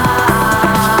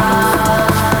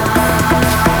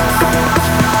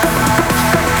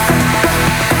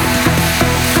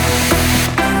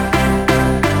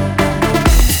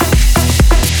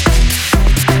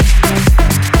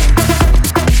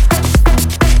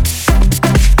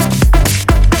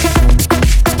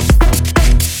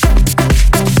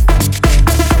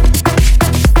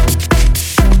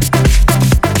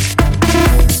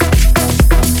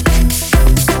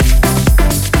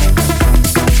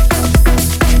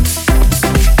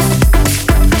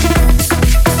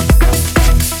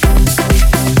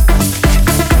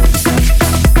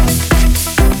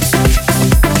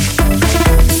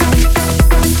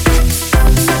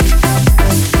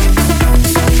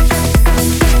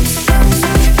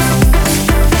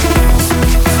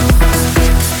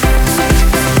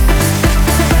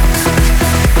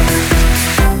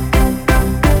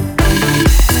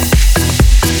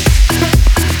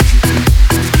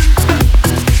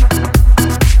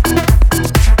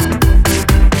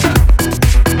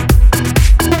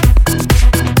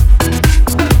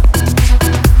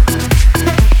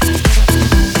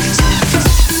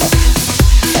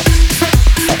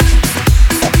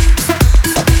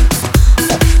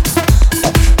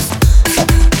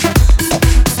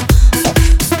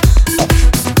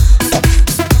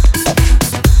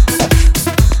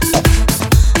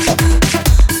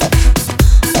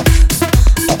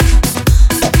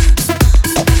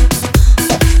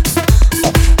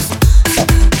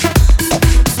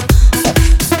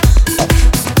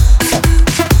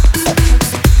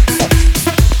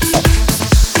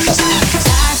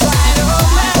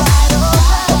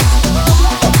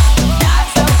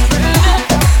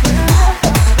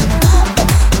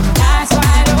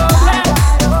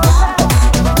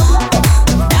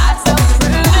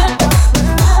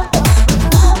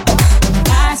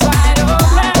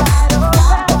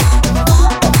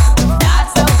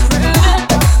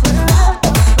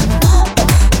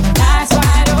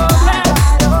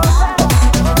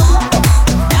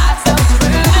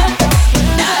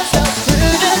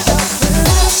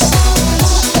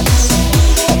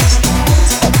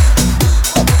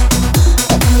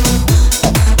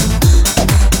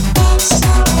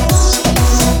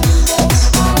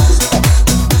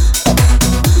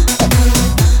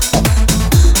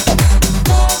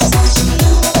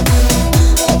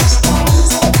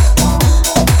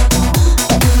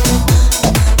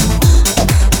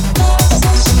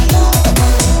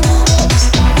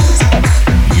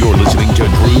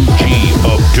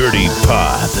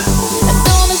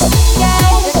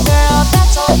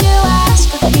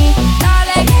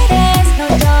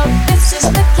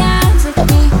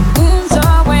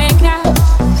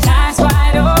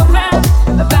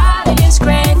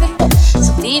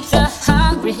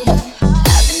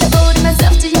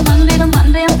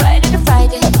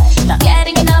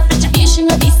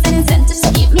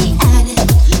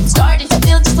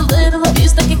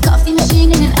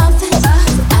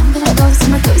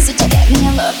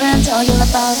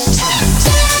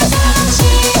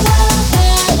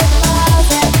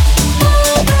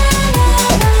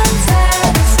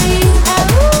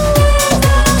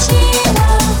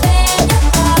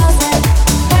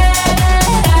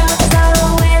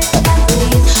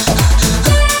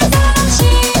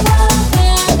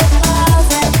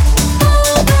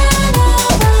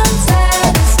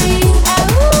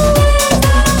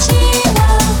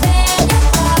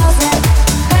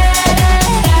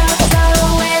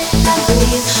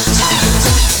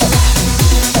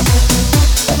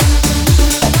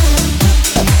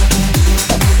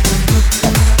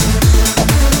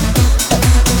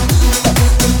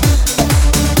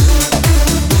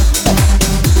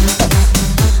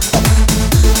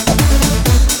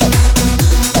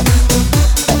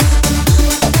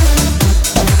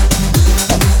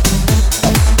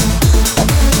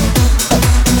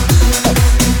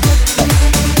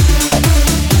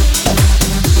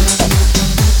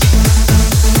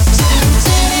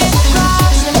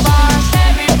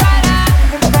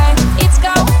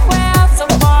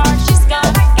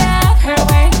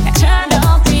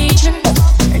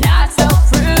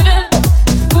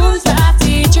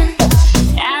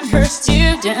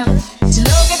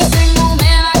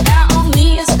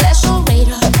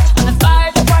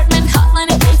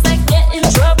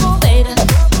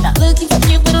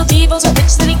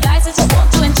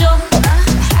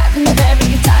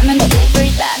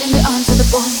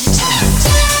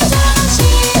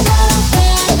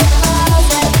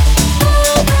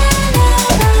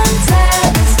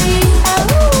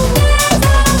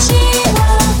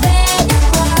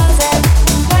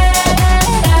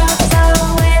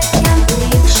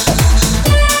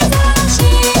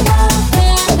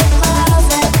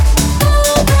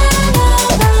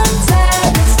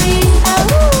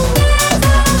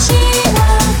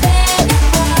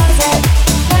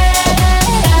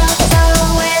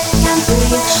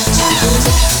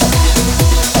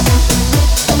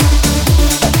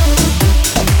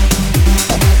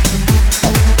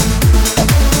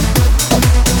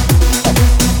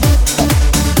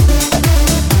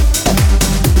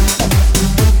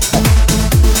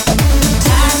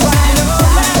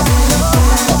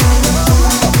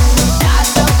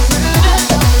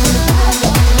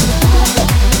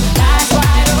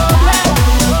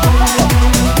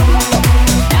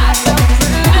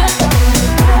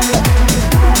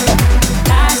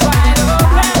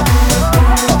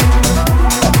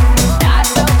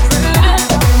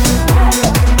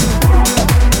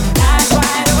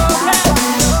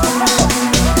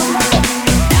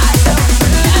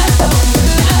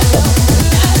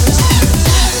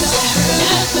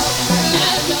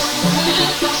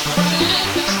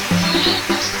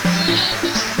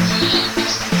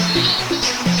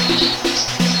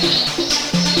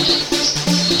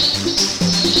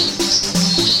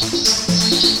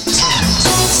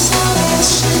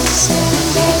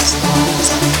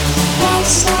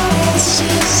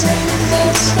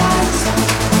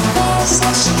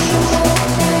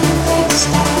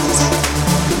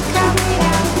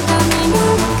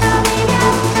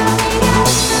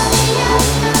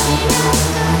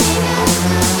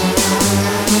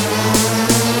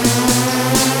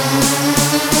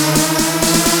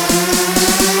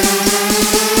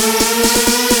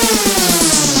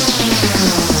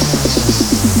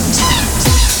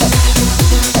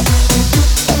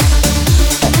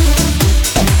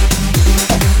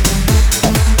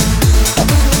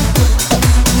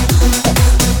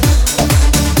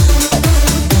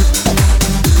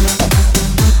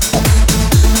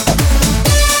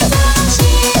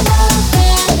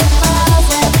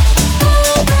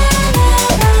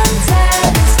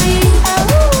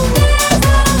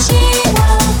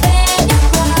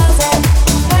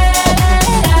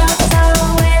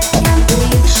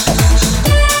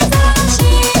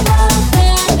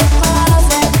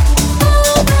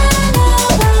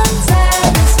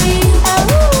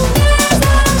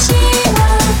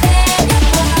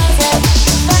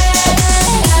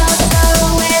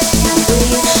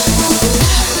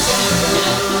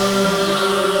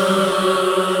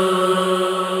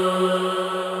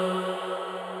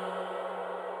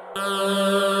 You're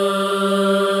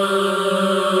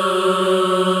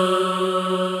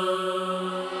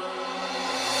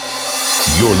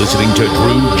listening to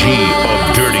Drew G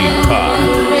of Dirty Pop.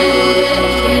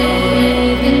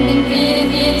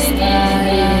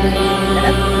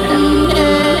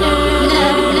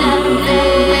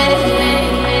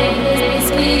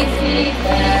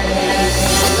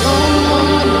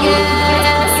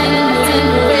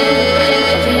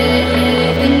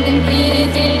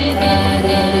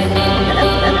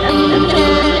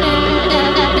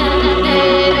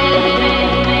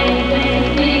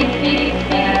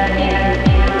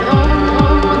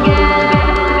 Yeah.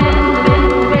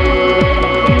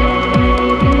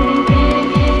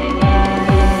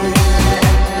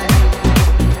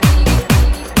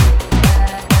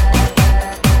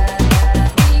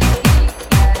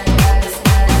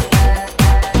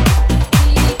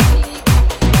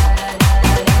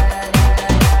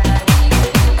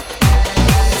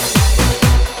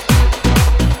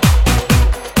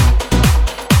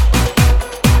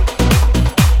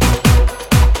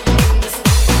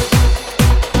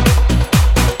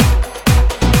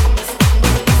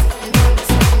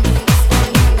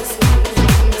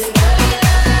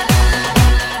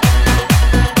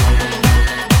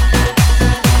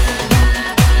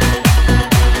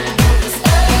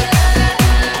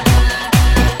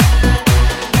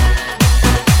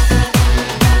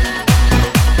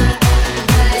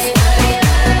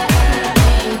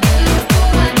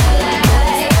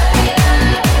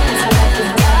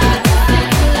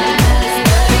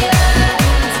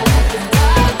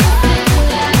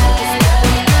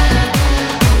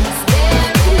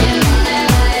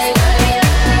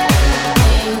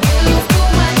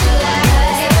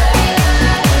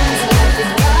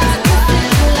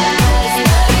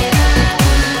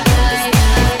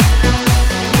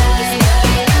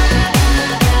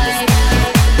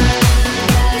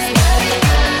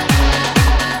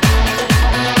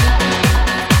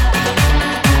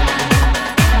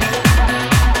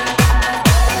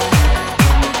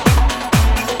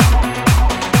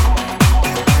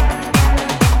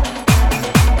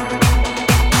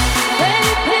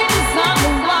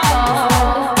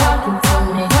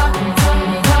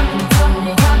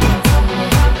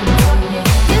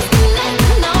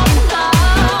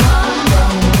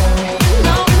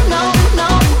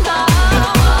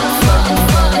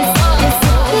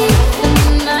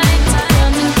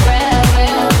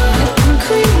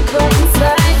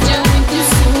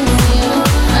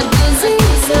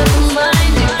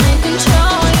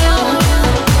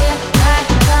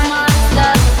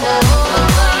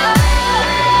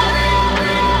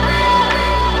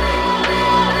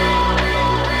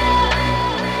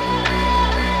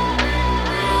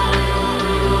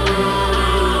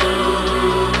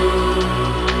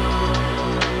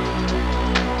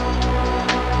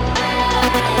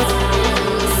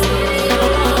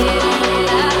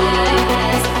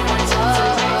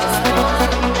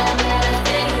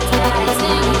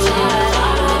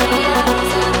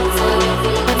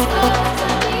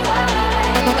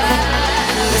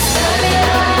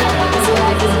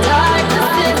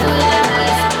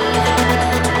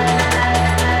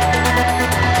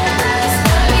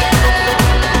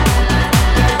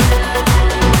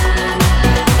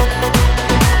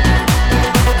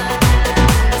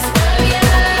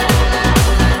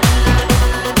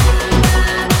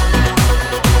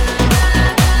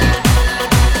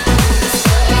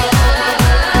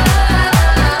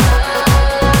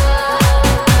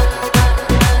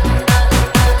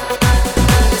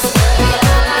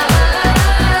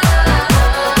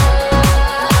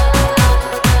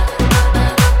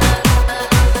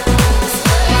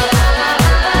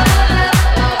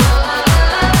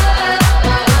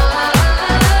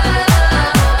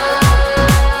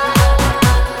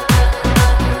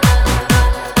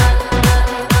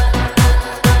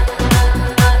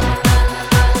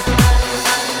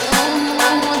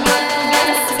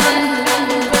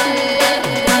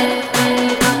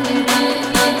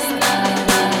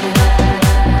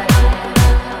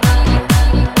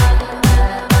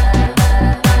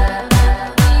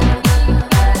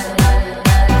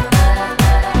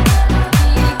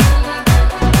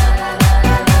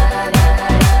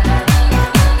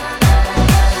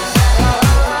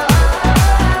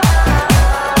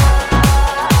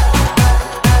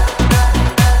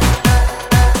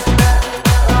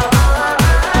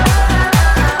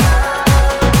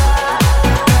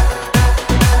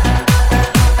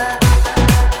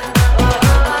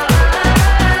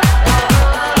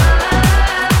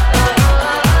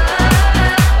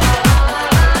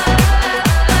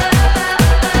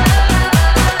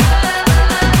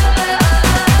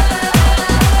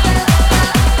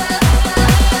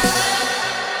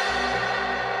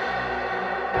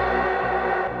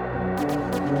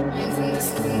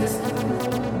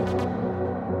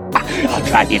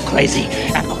 drive you crazy,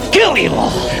 and I'll kill you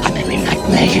all. I'm every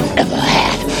nightmare you've ever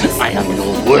had. I am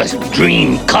your worst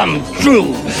dream come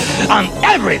true. I'm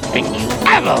everything you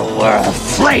ever were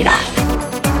afraid of.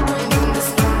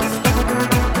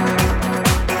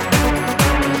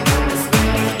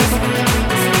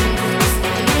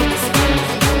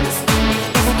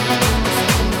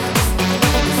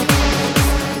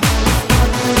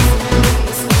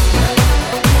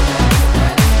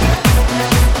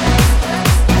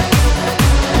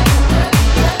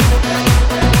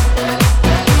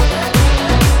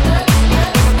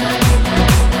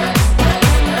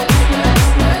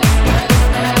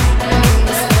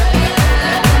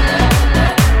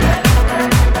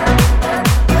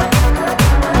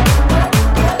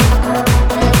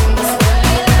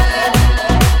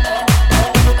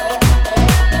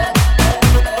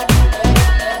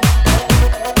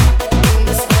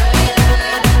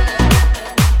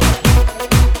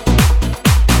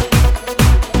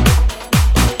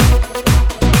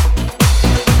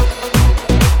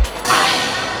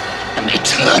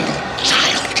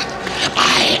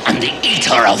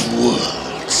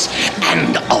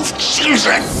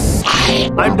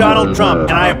 I'm Donald Trump,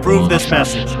 and I approve this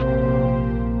message.